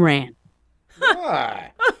ghost. He ran.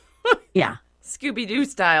 Yeah. Scooby-Doo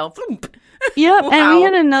style. Yep. Wow. And we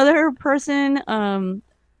had another person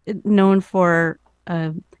known for,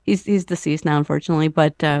 he's deceased now, unfortunately,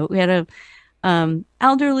 but we had a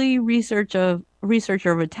elderly researcher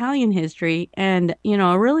of Italian history, and,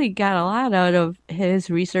 I really got a lot out of his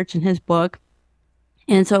research in his book.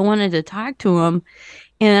 And so I wanted to talk to him,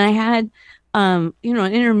 and I had, an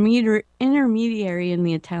intermediary in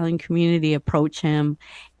the Italian community approach him,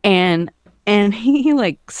 and he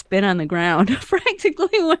like spit on the ground practically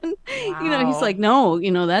when, Wow. he's like, no,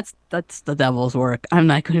 that's the devil's work. I'm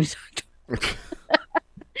not going to talk to him.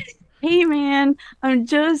 Hey man, I'm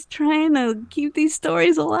just trying to keep these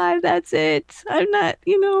stories alive. That's it. I'm not,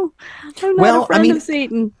 I'm not a friend of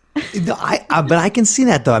Satan. But I can see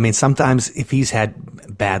that though. I mean, sometimes if he's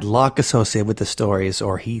had bad luck associated with the stories,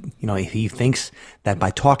 or if he thinks that by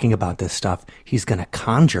talking about this stuff, he's going to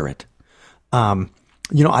conjure it. I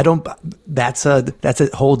don't. That's a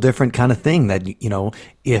whole different kind of thing. That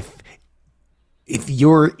if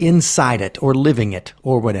you're inside it or living it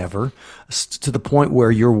or whatever, to the point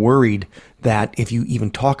where you're worried that if you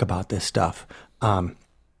even talk about this stuff,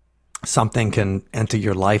 something can enter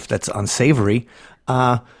your life that's unsavory.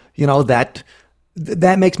 That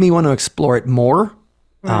makes me want to explore it more.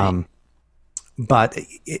 Right. But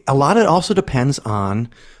a lot of it also depends on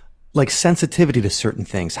like sensitivity to certain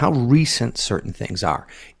things, how recent certain things are.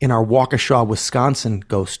 In our Waukesha, Wisconsin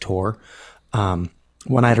ghost tour,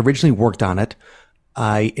 when I had originally worked on it,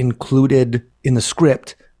 I included in the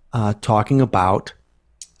script talking about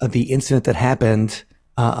the incident that happened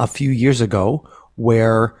a few years ago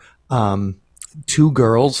where two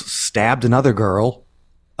girls stabbed another girl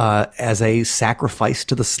as a sacrifice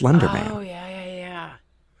to the Slender Man. Oh, yeah.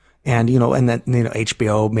 And, and then,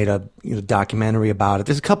 HBO made a documentary about it.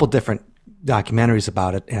 There's a couple different documentaries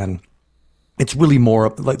about it. And it's really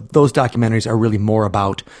more like those documentaries are really more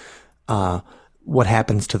about what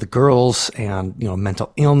happens to the girls and,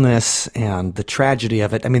 mental illness and the tragedy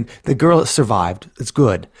of it. I mean, the girl survived. It's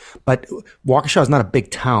good. But Waukesha is not a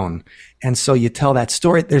big town. And so you tell that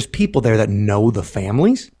story. There's people there that know the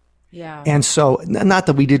families. Yeah. And so, not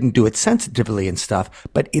that we didn't do it sensitively and stuff,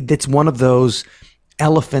 but it's one of those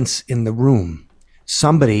elephants in the room.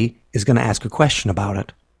 Somebody is going to ask a question about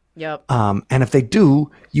it. Yep. And if they do,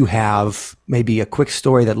 you have maybe a quick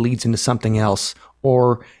story that leads into something else,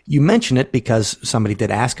 or you mention it because somebody did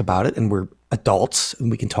ask about it and we're adults and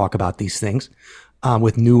we can talk about these things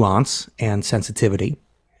with nuance and sensitivity.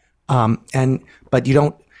 But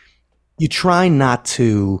you try not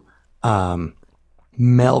to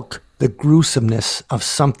milk the gruesomeness of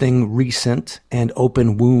something recent and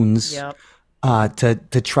open wounds. Yep.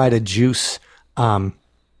 To try to juice the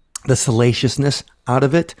salaciousness out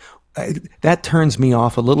of it. That turns me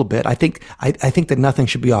off a little bit. I think that nothing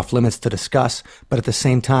should be off limits to discuss, but at the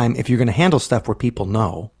same time, if you're going to handle stuff where people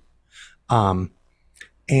know, and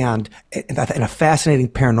a fascinating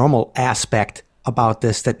paranormal aspect about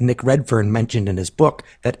this that Nick Redfern mentioned in his book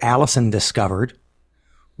that Allison discovered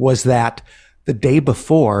was that the day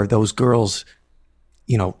before those girls,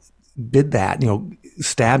 did that,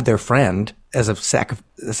 stabbed their friend as a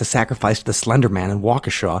sacrifice to the Slender Man in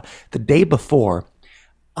Waukesha. The day before,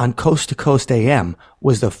 on Coast to Coast AM,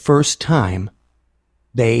 was the first time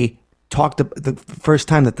the first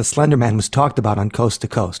time that the Slender Man was talked about on Coast to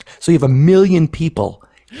Coast. So you have 1 million people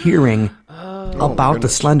hearing about the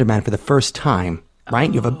Slender Man for the first time,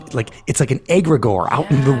 right? You have it's like an egregore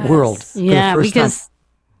out in the world. Yeah, for the first because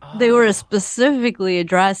time. They were specifically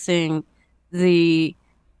addressing the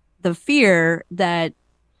fear that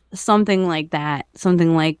something like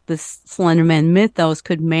the Slender Man mythos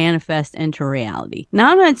could manifest into reality.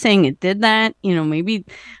 Now, I'm not saying it did that. Maybe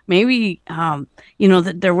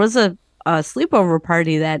that there was a sleepover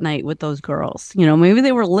party that night with those girls. Maybe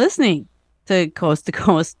they were listening to Coast.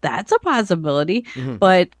 That's a possibility. Mm-hmm.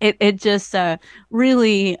 But it just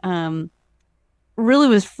really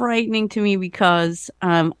was frightening to me because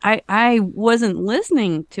I wasn't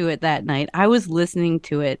listening to it that night. I was listening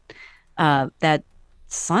to it that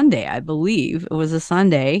Sunday, I believe. It was a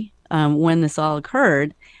Sunday when this all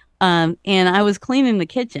occurred. And I was cleaning the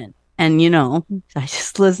kitchen. And, I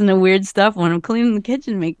just listen to weird stuff when I'm cleaning the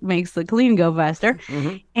kitchen, makes the clean go faster.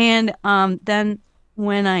 Mm-hmm. And then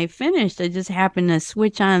when I finished, I just happened to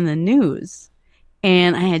switch on the news.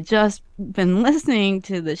 And I had just been listening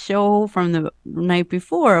to the show from the night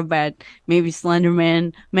before about maybe Slender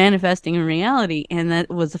Man manifesting in reality. And that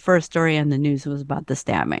was the first story on the news. It was about the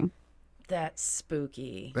stabbing. That's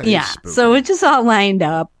spooky. Yeah. Spooky. So it just all lined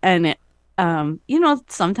up. And, it,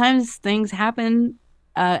 sometimes things happen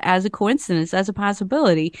as a coincidence, as a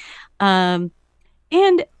possibility. And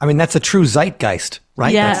I mean, that's a true zeitgeist,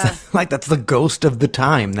 right? Yeah. That's the ghost of the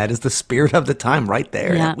time. That is the spirit of the time right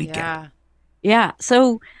there that weekend. Yeah. Yeah.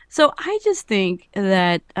 So I just think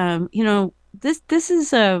that, this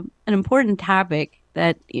is an important topic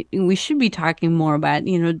that we should be talking more about,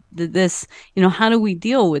 how do we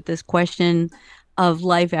deal with this question of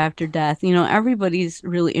life after death? Everybody's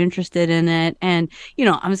really interested in it. And,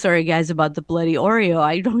 I'm sorry, guys, about the bloody Oreo.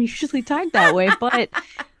 I don't usually talk that way, but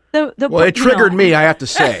it triggered me, I have to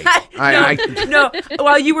say. No,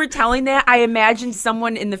 while you were telling that, I imagined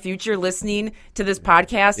someone in the future listening to this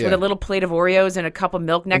podcast with a little plate of Oreos and a cup of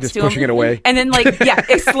milk next to him. Pushing it away. And then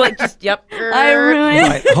it's like, yep. I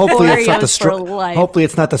ruined Hopefully Oreos it's not the hopefully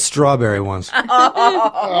it's not the strawberry ones.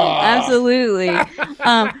 Absolutely.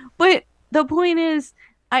 But the point is,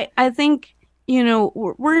 I think,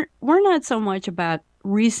 we're not so much about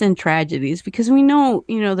recent tragedies because we know,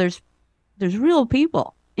 there's real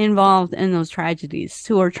people involved in those tragedies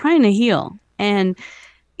who are trying to heal, and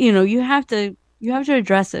you have to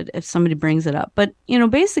address it if somebody brings it up. But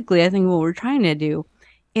basically I think what we're trying to do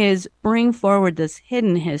is bring forward this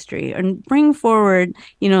hidden history and bring forward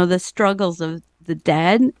the struggles of the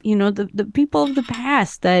dead, the people of the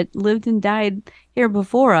past that lived and died here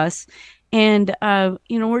before us, and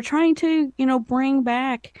we're trying to bring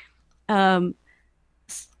back some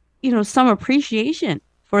appreciation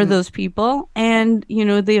for those people, and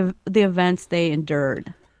the events they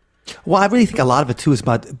endured. Well, I really think a lot of it too is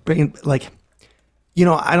about bringing, like,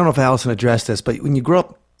 I don't know if Allison addressed this, but when you grow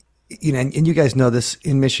up, and you guys know this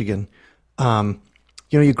in Michigan,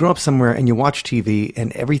 you grow up somewhere and you watch TV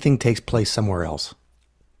and everything takes place somewhere else.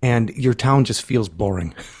 And your town just feels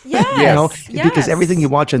boring. Yes. Because everything you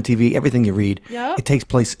watch on TV, everything you read, Yep. it takes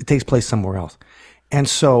place somewhere else. And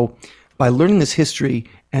so by learning this history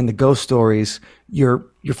and the ghost stories, you're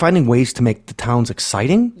finding ways to make the towns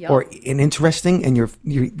exciting and interesting, and you're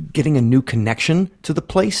getting a new connection to the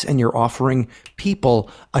place, and you're offering people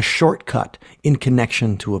a shortcut in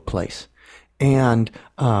connection to a place. And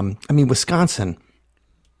Wisconsin,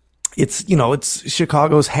 it's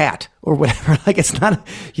Chicago's hat or whatever. Like, it's not,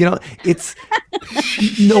 it's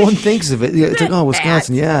no one thinks of it. It's like, oh,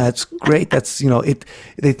 Wisconsin, yeah, it's great. That's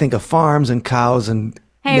they think of farms and cows and.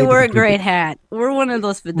 Hey, we're a great hat. We're one of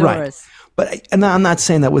those fedoras. Right. But I'm not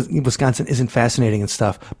saying that Wisconsin isn't fascinating and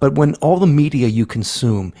stuff. But when all the media you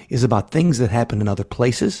consume is about things that happen in other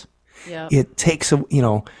places, it takes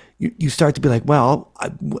you start to be like, well,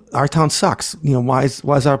 our town sucks. Why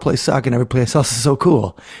is our place suck and every place else is so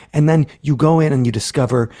cool? And then you go in and you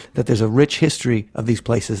discover that there's a rich history of these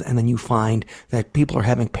places, and then you find that people are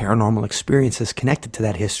having paranormal experiences connected to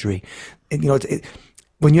that history. And,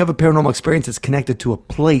 when you have a paranormal experience that's connected to a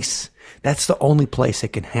place, that's the only place it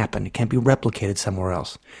can happen. It can't be replicated somewhere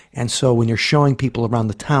else. And so when you're showing people around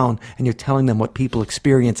the town and you're telling them what people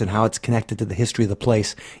experience and how it's connected to the history of the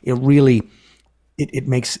place, it really, it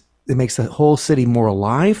makes the whole city more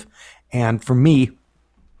alive. And for me,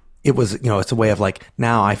 it was, it's a way of like,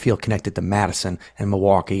 now I feel connected to Madison and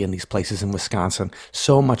Milwaukee and these places in Wisconsin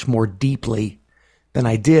so much more deeply than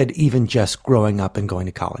I did even just growing up and going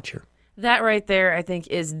to college here. That right there, I think,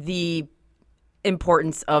 is the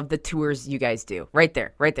importance of the tours you guys do. Right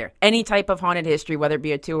there. Any type of haunted history, whether it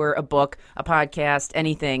be a tour, a book, a podcast,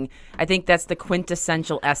 anything. I think that's the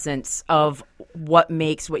quintessential essence of what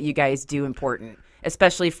makes what you guys do important,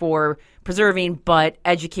 especially for preserving, but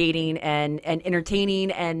educating and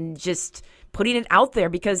entertaining and just putting it out there,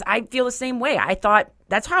 because I feel the same way. I thought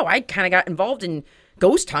that's how I kind of got involved in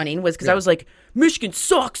ghost hunting, was because I was like, Michigan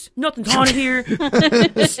sucks. Nothing's haunted here.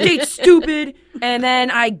 The state's stupid. And then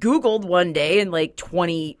I Googled one day in like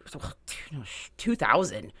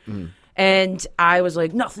 2000. And I was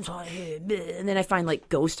like, nothing's haunted here. And then I find like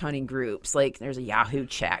ghost hunting groups. Like there's a Yahoo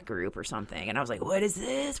chat group or something. And I was like, what is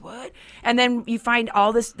this? What? And then you find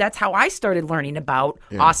all this. That's how I started learning about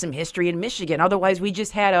awesome history in Michigan. Otherwise, we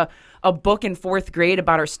just had a book in 4th grade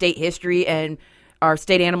about our state history and our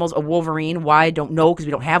state animals, a wolverine. Why? I don't know, because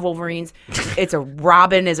we don't have wolverines. It's a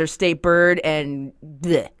robin as our state bird, and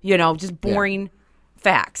bleh, just boring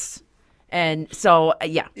facts. And so,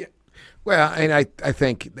 yeah. Well, and I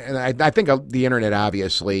think the internet,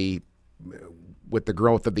 obviously, with the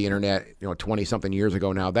growth of the internet, 20-something years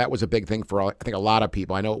ago now, that was a big thing for, I think, a lot of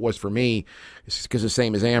people. I know it was for me, because the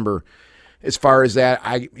same as Amber. As far as that,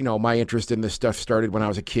 my interest in this stuff started when I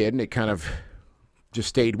was a kid, and it kind of just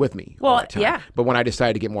stayed with me. Well, yeah. But when I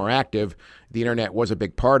decided to get more active, the internet was a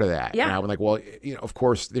big part of that. Yeah. And I was like, well, of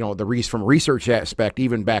course, from a research aspect,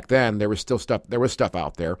 even back then, there was stuff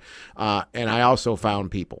out there. And I also found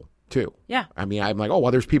people too. Yeah. I mean, I'm like, oh,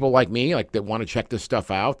 well, there's people like me, like, that want to check this stuff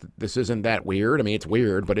out. This isn't that weird. I mean, it's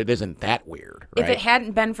weird, but it isn't that weird. Right? If it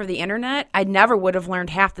hadn't been for the internet, I never would have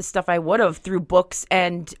learned half the stuff I would have through books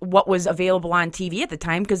and what was available on TV at the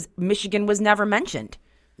time, because Michigan was never mentioned.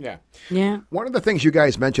 Yeah. One of the things you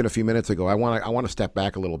guys mentioned a few minutes ago, I want to step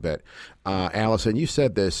back a little bit. Allison, you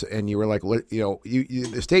said this, and you were like,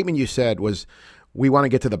 the statement you said was, we want to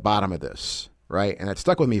get to the bottom of this, right? And that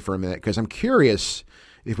stuck with me for a minute, because I'm curious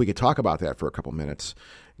if we could talk about that for a couple minutes.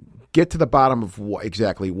 Get to the bottom of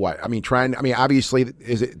exactly what? I mean, obviously,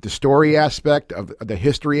 is it the story aspect, of the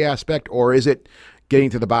history aspect, or is it getting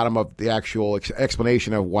to the bottom of the actual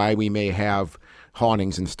explanation of why we may have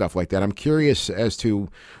hauntings and stuff like that? I'm curious as to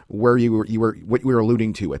where you were what we were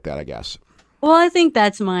alluding to with that, I guess. Well, I think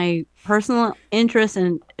that's my personal interest,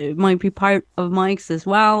 and it might be part of Mike's as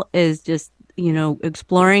well, is just,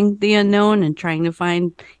 exploring the unknown and trying to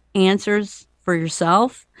find answers for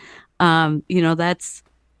yourself. That's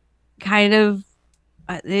kind of,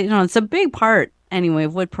 it's a big part anyway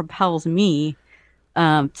of what propels me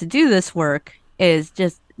to do this work, is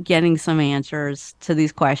just getting some answers to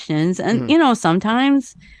these questions. And,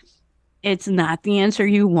 sometimes it's not the answer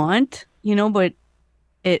you want, but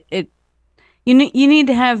you need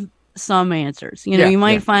to have some answers. You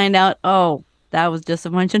might find out, oh, that was just a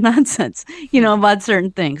bunch of nonsense, about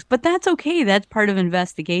certain things, but that's okay. That's part of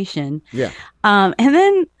investigation. Yeah.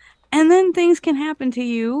 And then things can happen to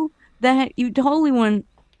you that you totally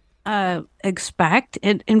expect.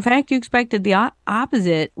 In fact, you expected the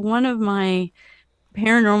opposite. One of my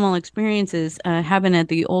paranormal experiences happened at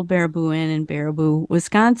the Old Baraboo Inn in Baraboo,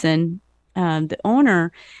 Wisconsin. The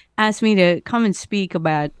owner asked me to come and speak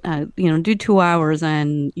about, do 2 hours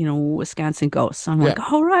on, Wisconsin ghosts. I'm like,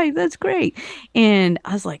 all right, that's great. And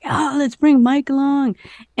I was like, oh, let's bring Mike along.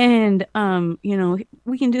 And,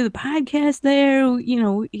 we can do the podcast there.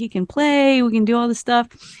 He can play. We can do all the stuff.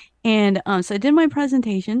 And so I did my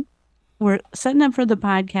presentation. We're setting up for the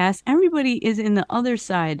podcast. Everybody is in the other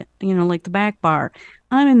side, like the back bar.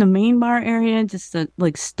 I'm in the main bar area, just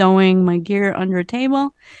like stowing my gear under a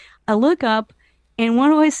table. I look up, and what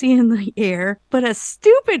do I see in the air but a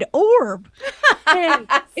stupid orb? And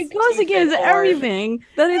it goes against everything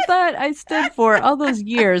that I thought I stood for all those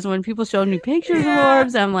years when people showed me pictures of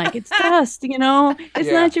orbs. I'm like, it's dust,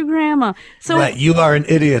 it's not your grandma. So right, you are an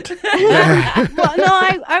idiot. Well, no,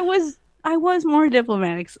 I was more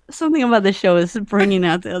diplomatic. Something about the show is bringing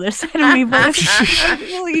out the other side of me, but I'm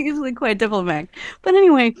really usually quite diplomatic. But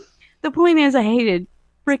anyway, the point is I hated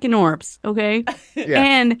freaking orbs, okay?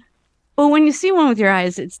 Yeah. But when you see one with your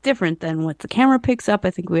eyes, it's different than what the camera picks up.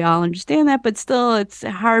 I think we all understand that, but still it's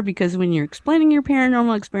hard because when you're explaining your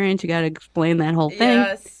paranormal experience, you got to explain that whole thing.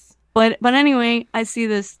 Yes. But anyway, I see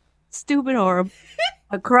this stupid orb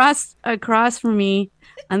across from me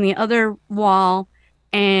on the other wall,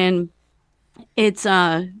 and it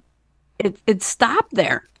stopped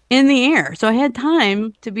there in the air. So I had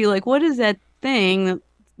time to be like, what is that thing that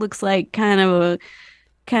looks like kind of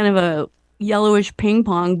a yellowish ping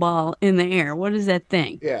pong ball in the air? What is that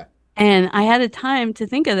thing? Yeah. And I had a time to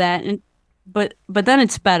think of that, but then it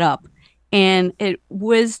sped up and it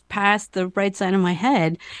whizzed past the right side of my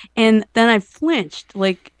head, and then I flinched,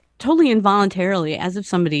 like totally involuntarily, as if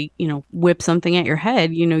somebody, whipped something at your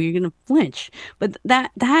head, you're going to flinch. But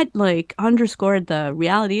that like underscored the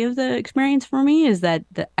reality of the experience for me, is that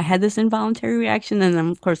I had this involuntary reaction, and I'm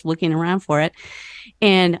of course looking around for it,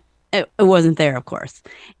 and it wasn't there, of course.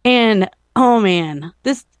 And oh man,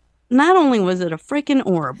 this, not only was it a freaking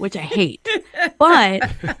orb, which I hate, but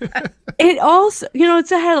it also, it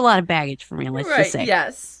had a lot of baggage for me, let's just say.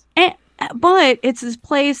 Yes. But it's this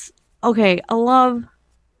place, okay, I love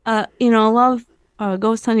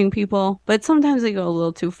ghost hunting people, but sometimes they go a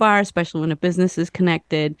little too far, especially when a business is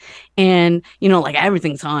connected, and like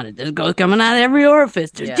everything's haunted. There's ghosts coming out of every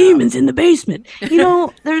orifice. There's demons in the basement.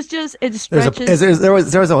 There's just, it stretches. There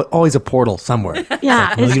was always a portal somewhere.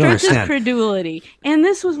 Yeah, it stretches credulity, and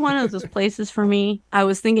this was one of those places for me. I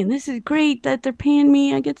was thinking, this is great that they're paying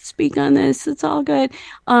me. I get to speak on this. It's all good.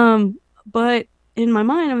 But in my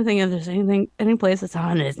mind, I'm thinking, if there's any place that's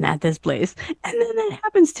haunted, it's not this place. And then that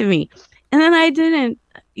happens to me. And then I didn't,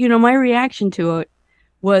 my reaction to it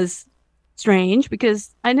was strange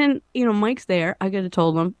because I didn't, Mike's there. I could have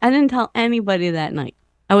told him. I didn't tell anybody that night.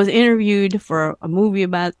 I was interviewed for a movie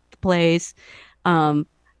about the place, for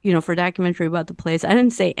a documentary about the place. I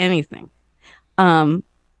didn't say anything until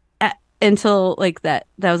like that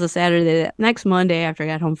was a Saturday. That next Monday, after I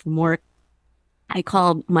got home from work, I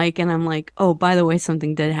called Mike and I'm like, oh, by the way,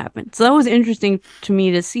 something did happen. So that was interesting to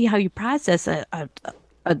me to see how you process a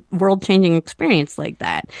world-changing experience like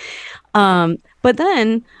that. But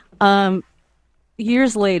then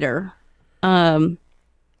years later, we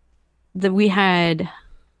had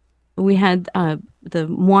the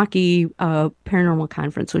Milwaukee Paranormal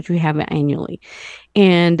Conference, which we have annually,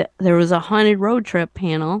 and there was a haunted road trip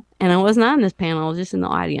panel, and I was not on this panel. I was just in the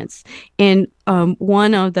audience, and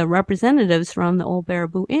one of the representatives from the Old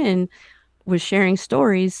Baraboo Inn was sharing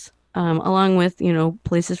stories, along with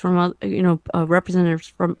places from representatives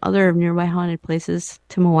from other nearby haunted places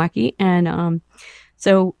to Milwaukee, and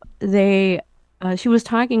so she was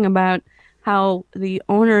talking about how the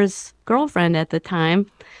owner's girlfriend at the time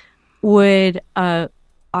would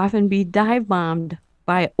often be dive bombed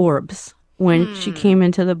by orbs when she came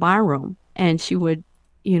into the bar room, and she would,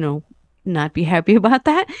 not be happy about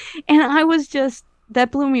that. And I was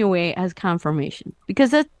that blew me away as confirmation,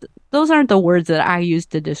 because those aren't the words that I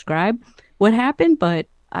used to describe what happened, but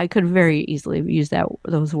I could very easily use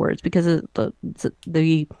those words because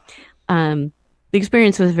the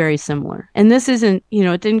experience was very similar. And this isn't,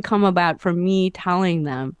 it didn't come about from me telling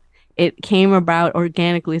them. It came about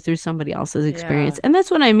organically through somebody else's experience. Yeah. And that's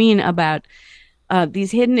what I mean about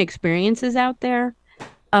these hidden experiences out there,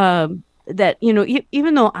 that,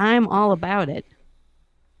 even though I'm all about it,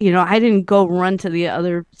 I didn't go run to the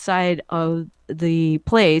other side of the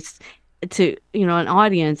place to, an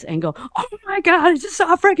audience and go, oh my God, I just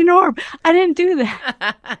saw a freaking orb. I didn't do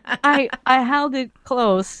that. I held it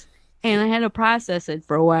close and I had to process it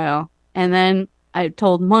for a while. And then I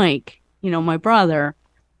told Mike, my brother,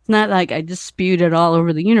 it's not like I just spewed it all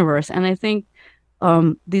over the universe. And I think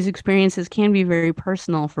these experiences can be very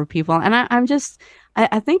personal for people. And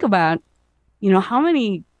I think about, how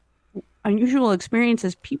many unusual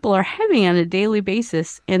experiences people are having on a daily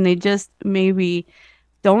basis, and they just maybe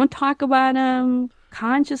don't talk about them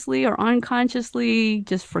consciously or unconsciously,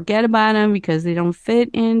 just forget about them because they don't fit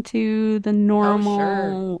into the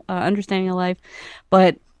normal understanding of life.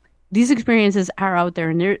 But these experiences are out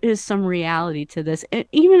there, and there is some reality to this.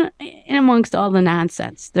 Even in amongst all the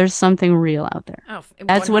nonsense, there's something real out there. Oh,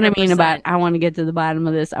 that's what I mean about I want to get to the bottom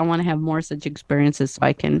of this. I want to have more such experiences so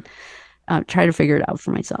I can try to figure it out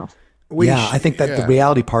for myself. I think that the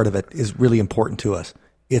reality part of it is really important to us.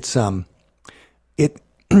 It's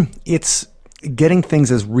it's getting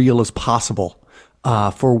things as real as possible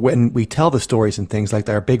for when we tell the stories and things like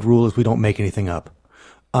that. Our big rule is we don't make anything up.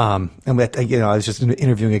 And I was just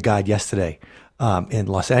interviewing a guide yesterday in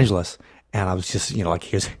Los Angeles, and I was just,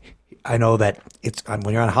 I know that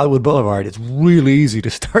when you're on Hollywood Boulevard, it's really easy to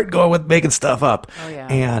start going with making stuff up. Oh, yeah.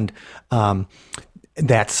 And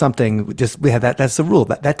that's something, that's the rule.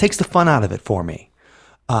 That takes the fun out of it for me.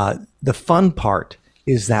 The fun part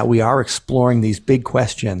is that we are exploring these big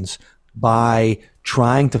questions by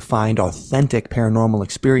trying to find authentic paranormal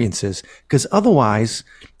experiences, because otherwise,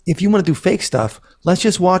 if you want to do fake stuff, let's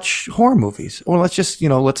just watch horror movies, or let's just,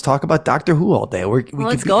 let's talk about Doctor Who all day.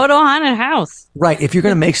 Let's go to a haunted house. Right. If you're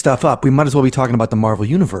going to make stuff up, we might as well be talking about the Marvel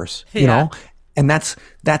Universe, you know? And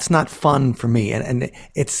that's not fun for me. And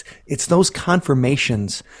it's those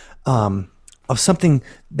confirmations of something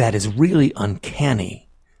that is really uncanny,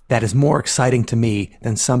 that is more exciting to me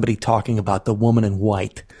than somebody talking about the woman in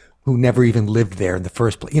white who never even lived there in the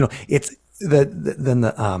first place. It's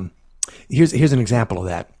here's an example of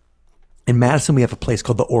that. In Madison, we have a place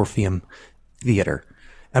called the Orpheum Theater.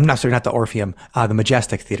 I'm not sorry, not the Orpheum. The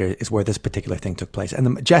Majestic Theater is where this particular thing took place. And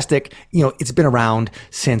the Majestic, it's been around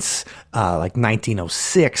since like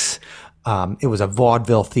 1906. It was a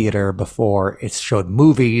vaudeville theater before it showed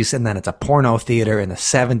movies, and then it's a porno theater in the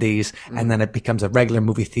 70s, and then it becomes a regular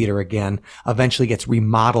movie theater again. Eventually gets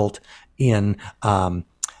remodeled in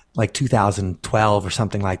like 2012 or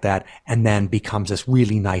something like that, and then becomes this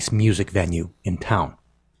really nice music venue in town.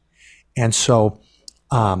 And so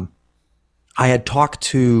I had talked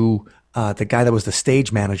to the guy that was the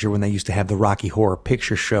stage manager when they used to have the Rocky Horror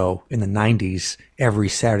Picture Show in the 90s every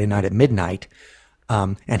Saturday night at midnight.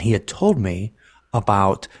 And he had told me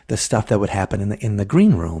about the stuff that would happen in the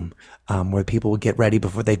green room, where people would get ready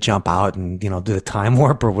before they jump out and, do the time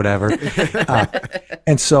warp or whatever.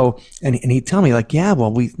 And so, and he'd tell me like, yeah,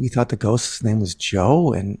 well, we thought the ghost's name was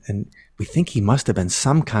Joe, and we think he must have been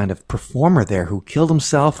some kind of performer there who killed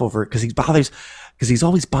himself because he's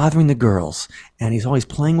always bothering the girls, and he's always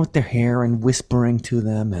playing with their hair and whispering to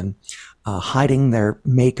them and hiding their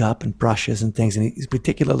makeup and brushes and things. And he's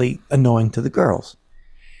particularly annoying to the girls.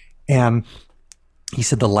 And he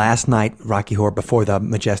said the last night Rocky Horror, before the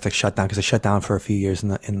Majestic shut down, because it shut down for a few years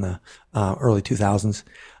in the early 2000s,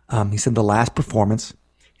 he said the last performance,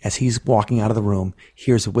 as he's walking out of the room,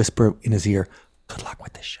 hears a whisper in his ear, "Good luck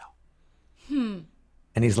with this show."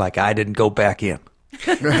 And he's like, "I didn't go back in."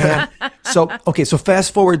 So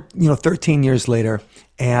fast forward, 13 years later,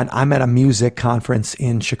 and I'm at a music conference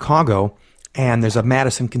in Chicago, and there's a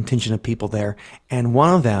Madison contingent of people there, and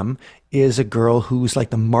one of them is a girl who's like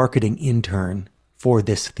the marketing intern for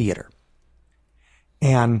this theater.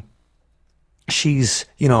 And she's,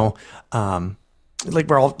 like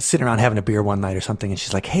we're all sitting around having a beer one night or something, and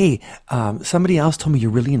she's like, "Hey, somebody else told me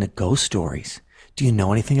you're really into ghost stories. Do you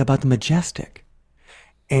know anything about the Majestic?"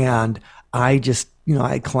 And I just,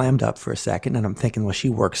 I clammed up for a second, and I'm thinking, well, she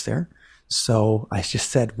works there. So I just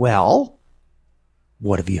said, "Well,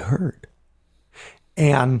 what have you heard?"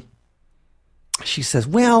 And she says,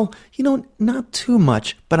 "Well, not too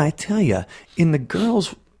much, but I tell you, in the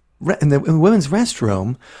women's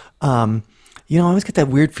restroom, I always get that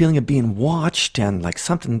weird feeling of being watched, and like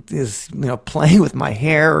something is, playing with my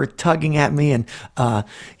hair or tugging at me. And,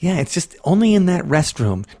 it's just only in that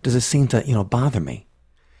restroom does it seem to, bother me."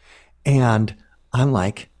 And I'm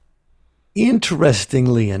like,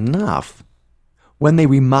 interestingly enough, when they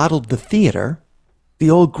remodeled the theater, the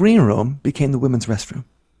old green room became the women's restroom.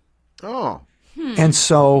 Oh. And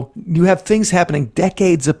so you have things happening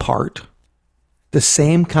decades apart, the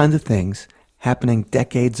same kinds of things happening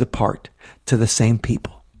decades apart to the same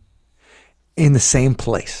people in the same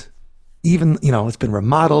place. Even, it's been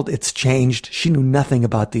remodeled, it's changed. She knew nothing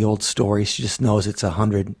about the old story. She just knows it's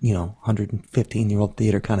 115-year-old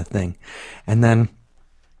theater kind of thing. And then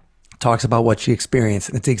talks about what she experienced.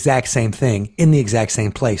 And it's the exact same thing in the exact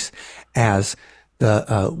same place as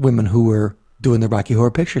the women who were doing the Rocky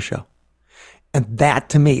Horror Picture Show. And that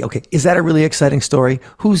to me, okay, is that a really exciting story?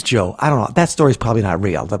 Who's Joe? I don't know. That story's probably not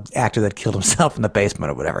real. The actor that killed himself in the basement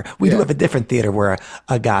or whatever. We do have a different theater where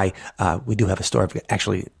a guy, we do have a story of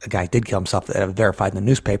actually a guy did kill himself that verified in the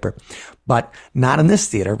newspaper, but not in this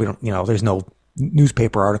theater. We don't, there's no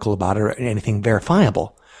newspaper article about it or anything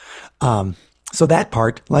verifiable. So that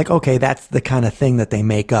part, like, okay, that's the kind of thing that they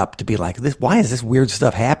make up to be like, this. Why is this weird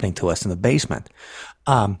stuff happening to us in the basement,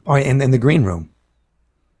 or in the green room?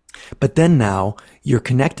 But then now you're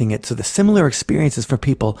connecting it to the similar experiences for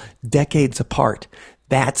people decades apart.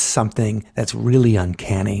 That's something that's really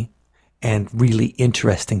uncanny and really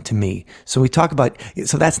interesting to me. So we talk about,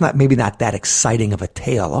 so that's maybe not that exciting of a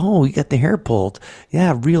tale. Oh, you got the hair pulled.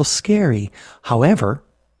 Yeah, real scary. However,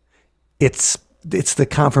 it's the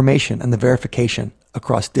confirmation and the verification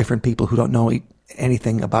across different people who don't know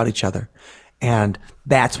anything about each other. And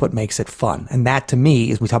that's what makes it fun. And that to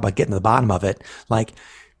me, as we talk about getting to the bottom of it, like,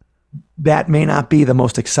 that may not be the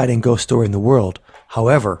most exciting ghost story in the world.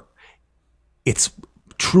 However, it's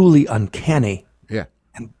truly uncanny. Yeah.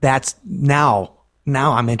 And that's now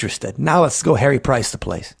I'm interested. Now let's go Harry Price the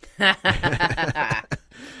place.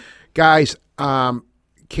 Guys,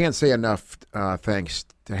 can't say enough thanks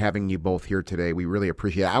to having you both here today. We really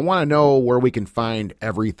appreciate it. I want to know where we can find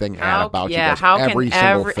everything about you guys.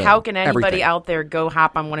 How can anybody out there go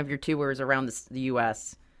hop on one of your tours around the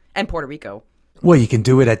U.S. and Puerto Rico? Well, you can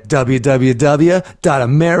do it at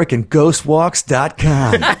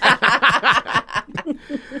www.americanghostwalks.com.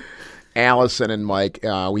 Allison and Mike,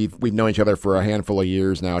 we've known each other for a handful of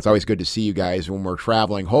years now. It's always good to see you guys when we're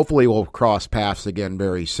traveling. Hopefully we'll cross paths again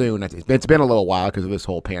very soon. It's been a little while because of this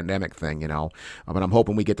whole pandemic thing, but I'm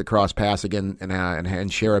hoping we get to cross paths again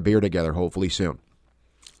and share a beer together hopefully soon.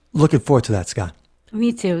 Looking forward to that, Scott.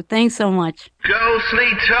 Me too. Thanks so much. Ghostly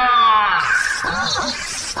Talk!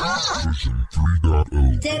 Version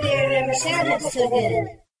 3.0. Never sounded so good.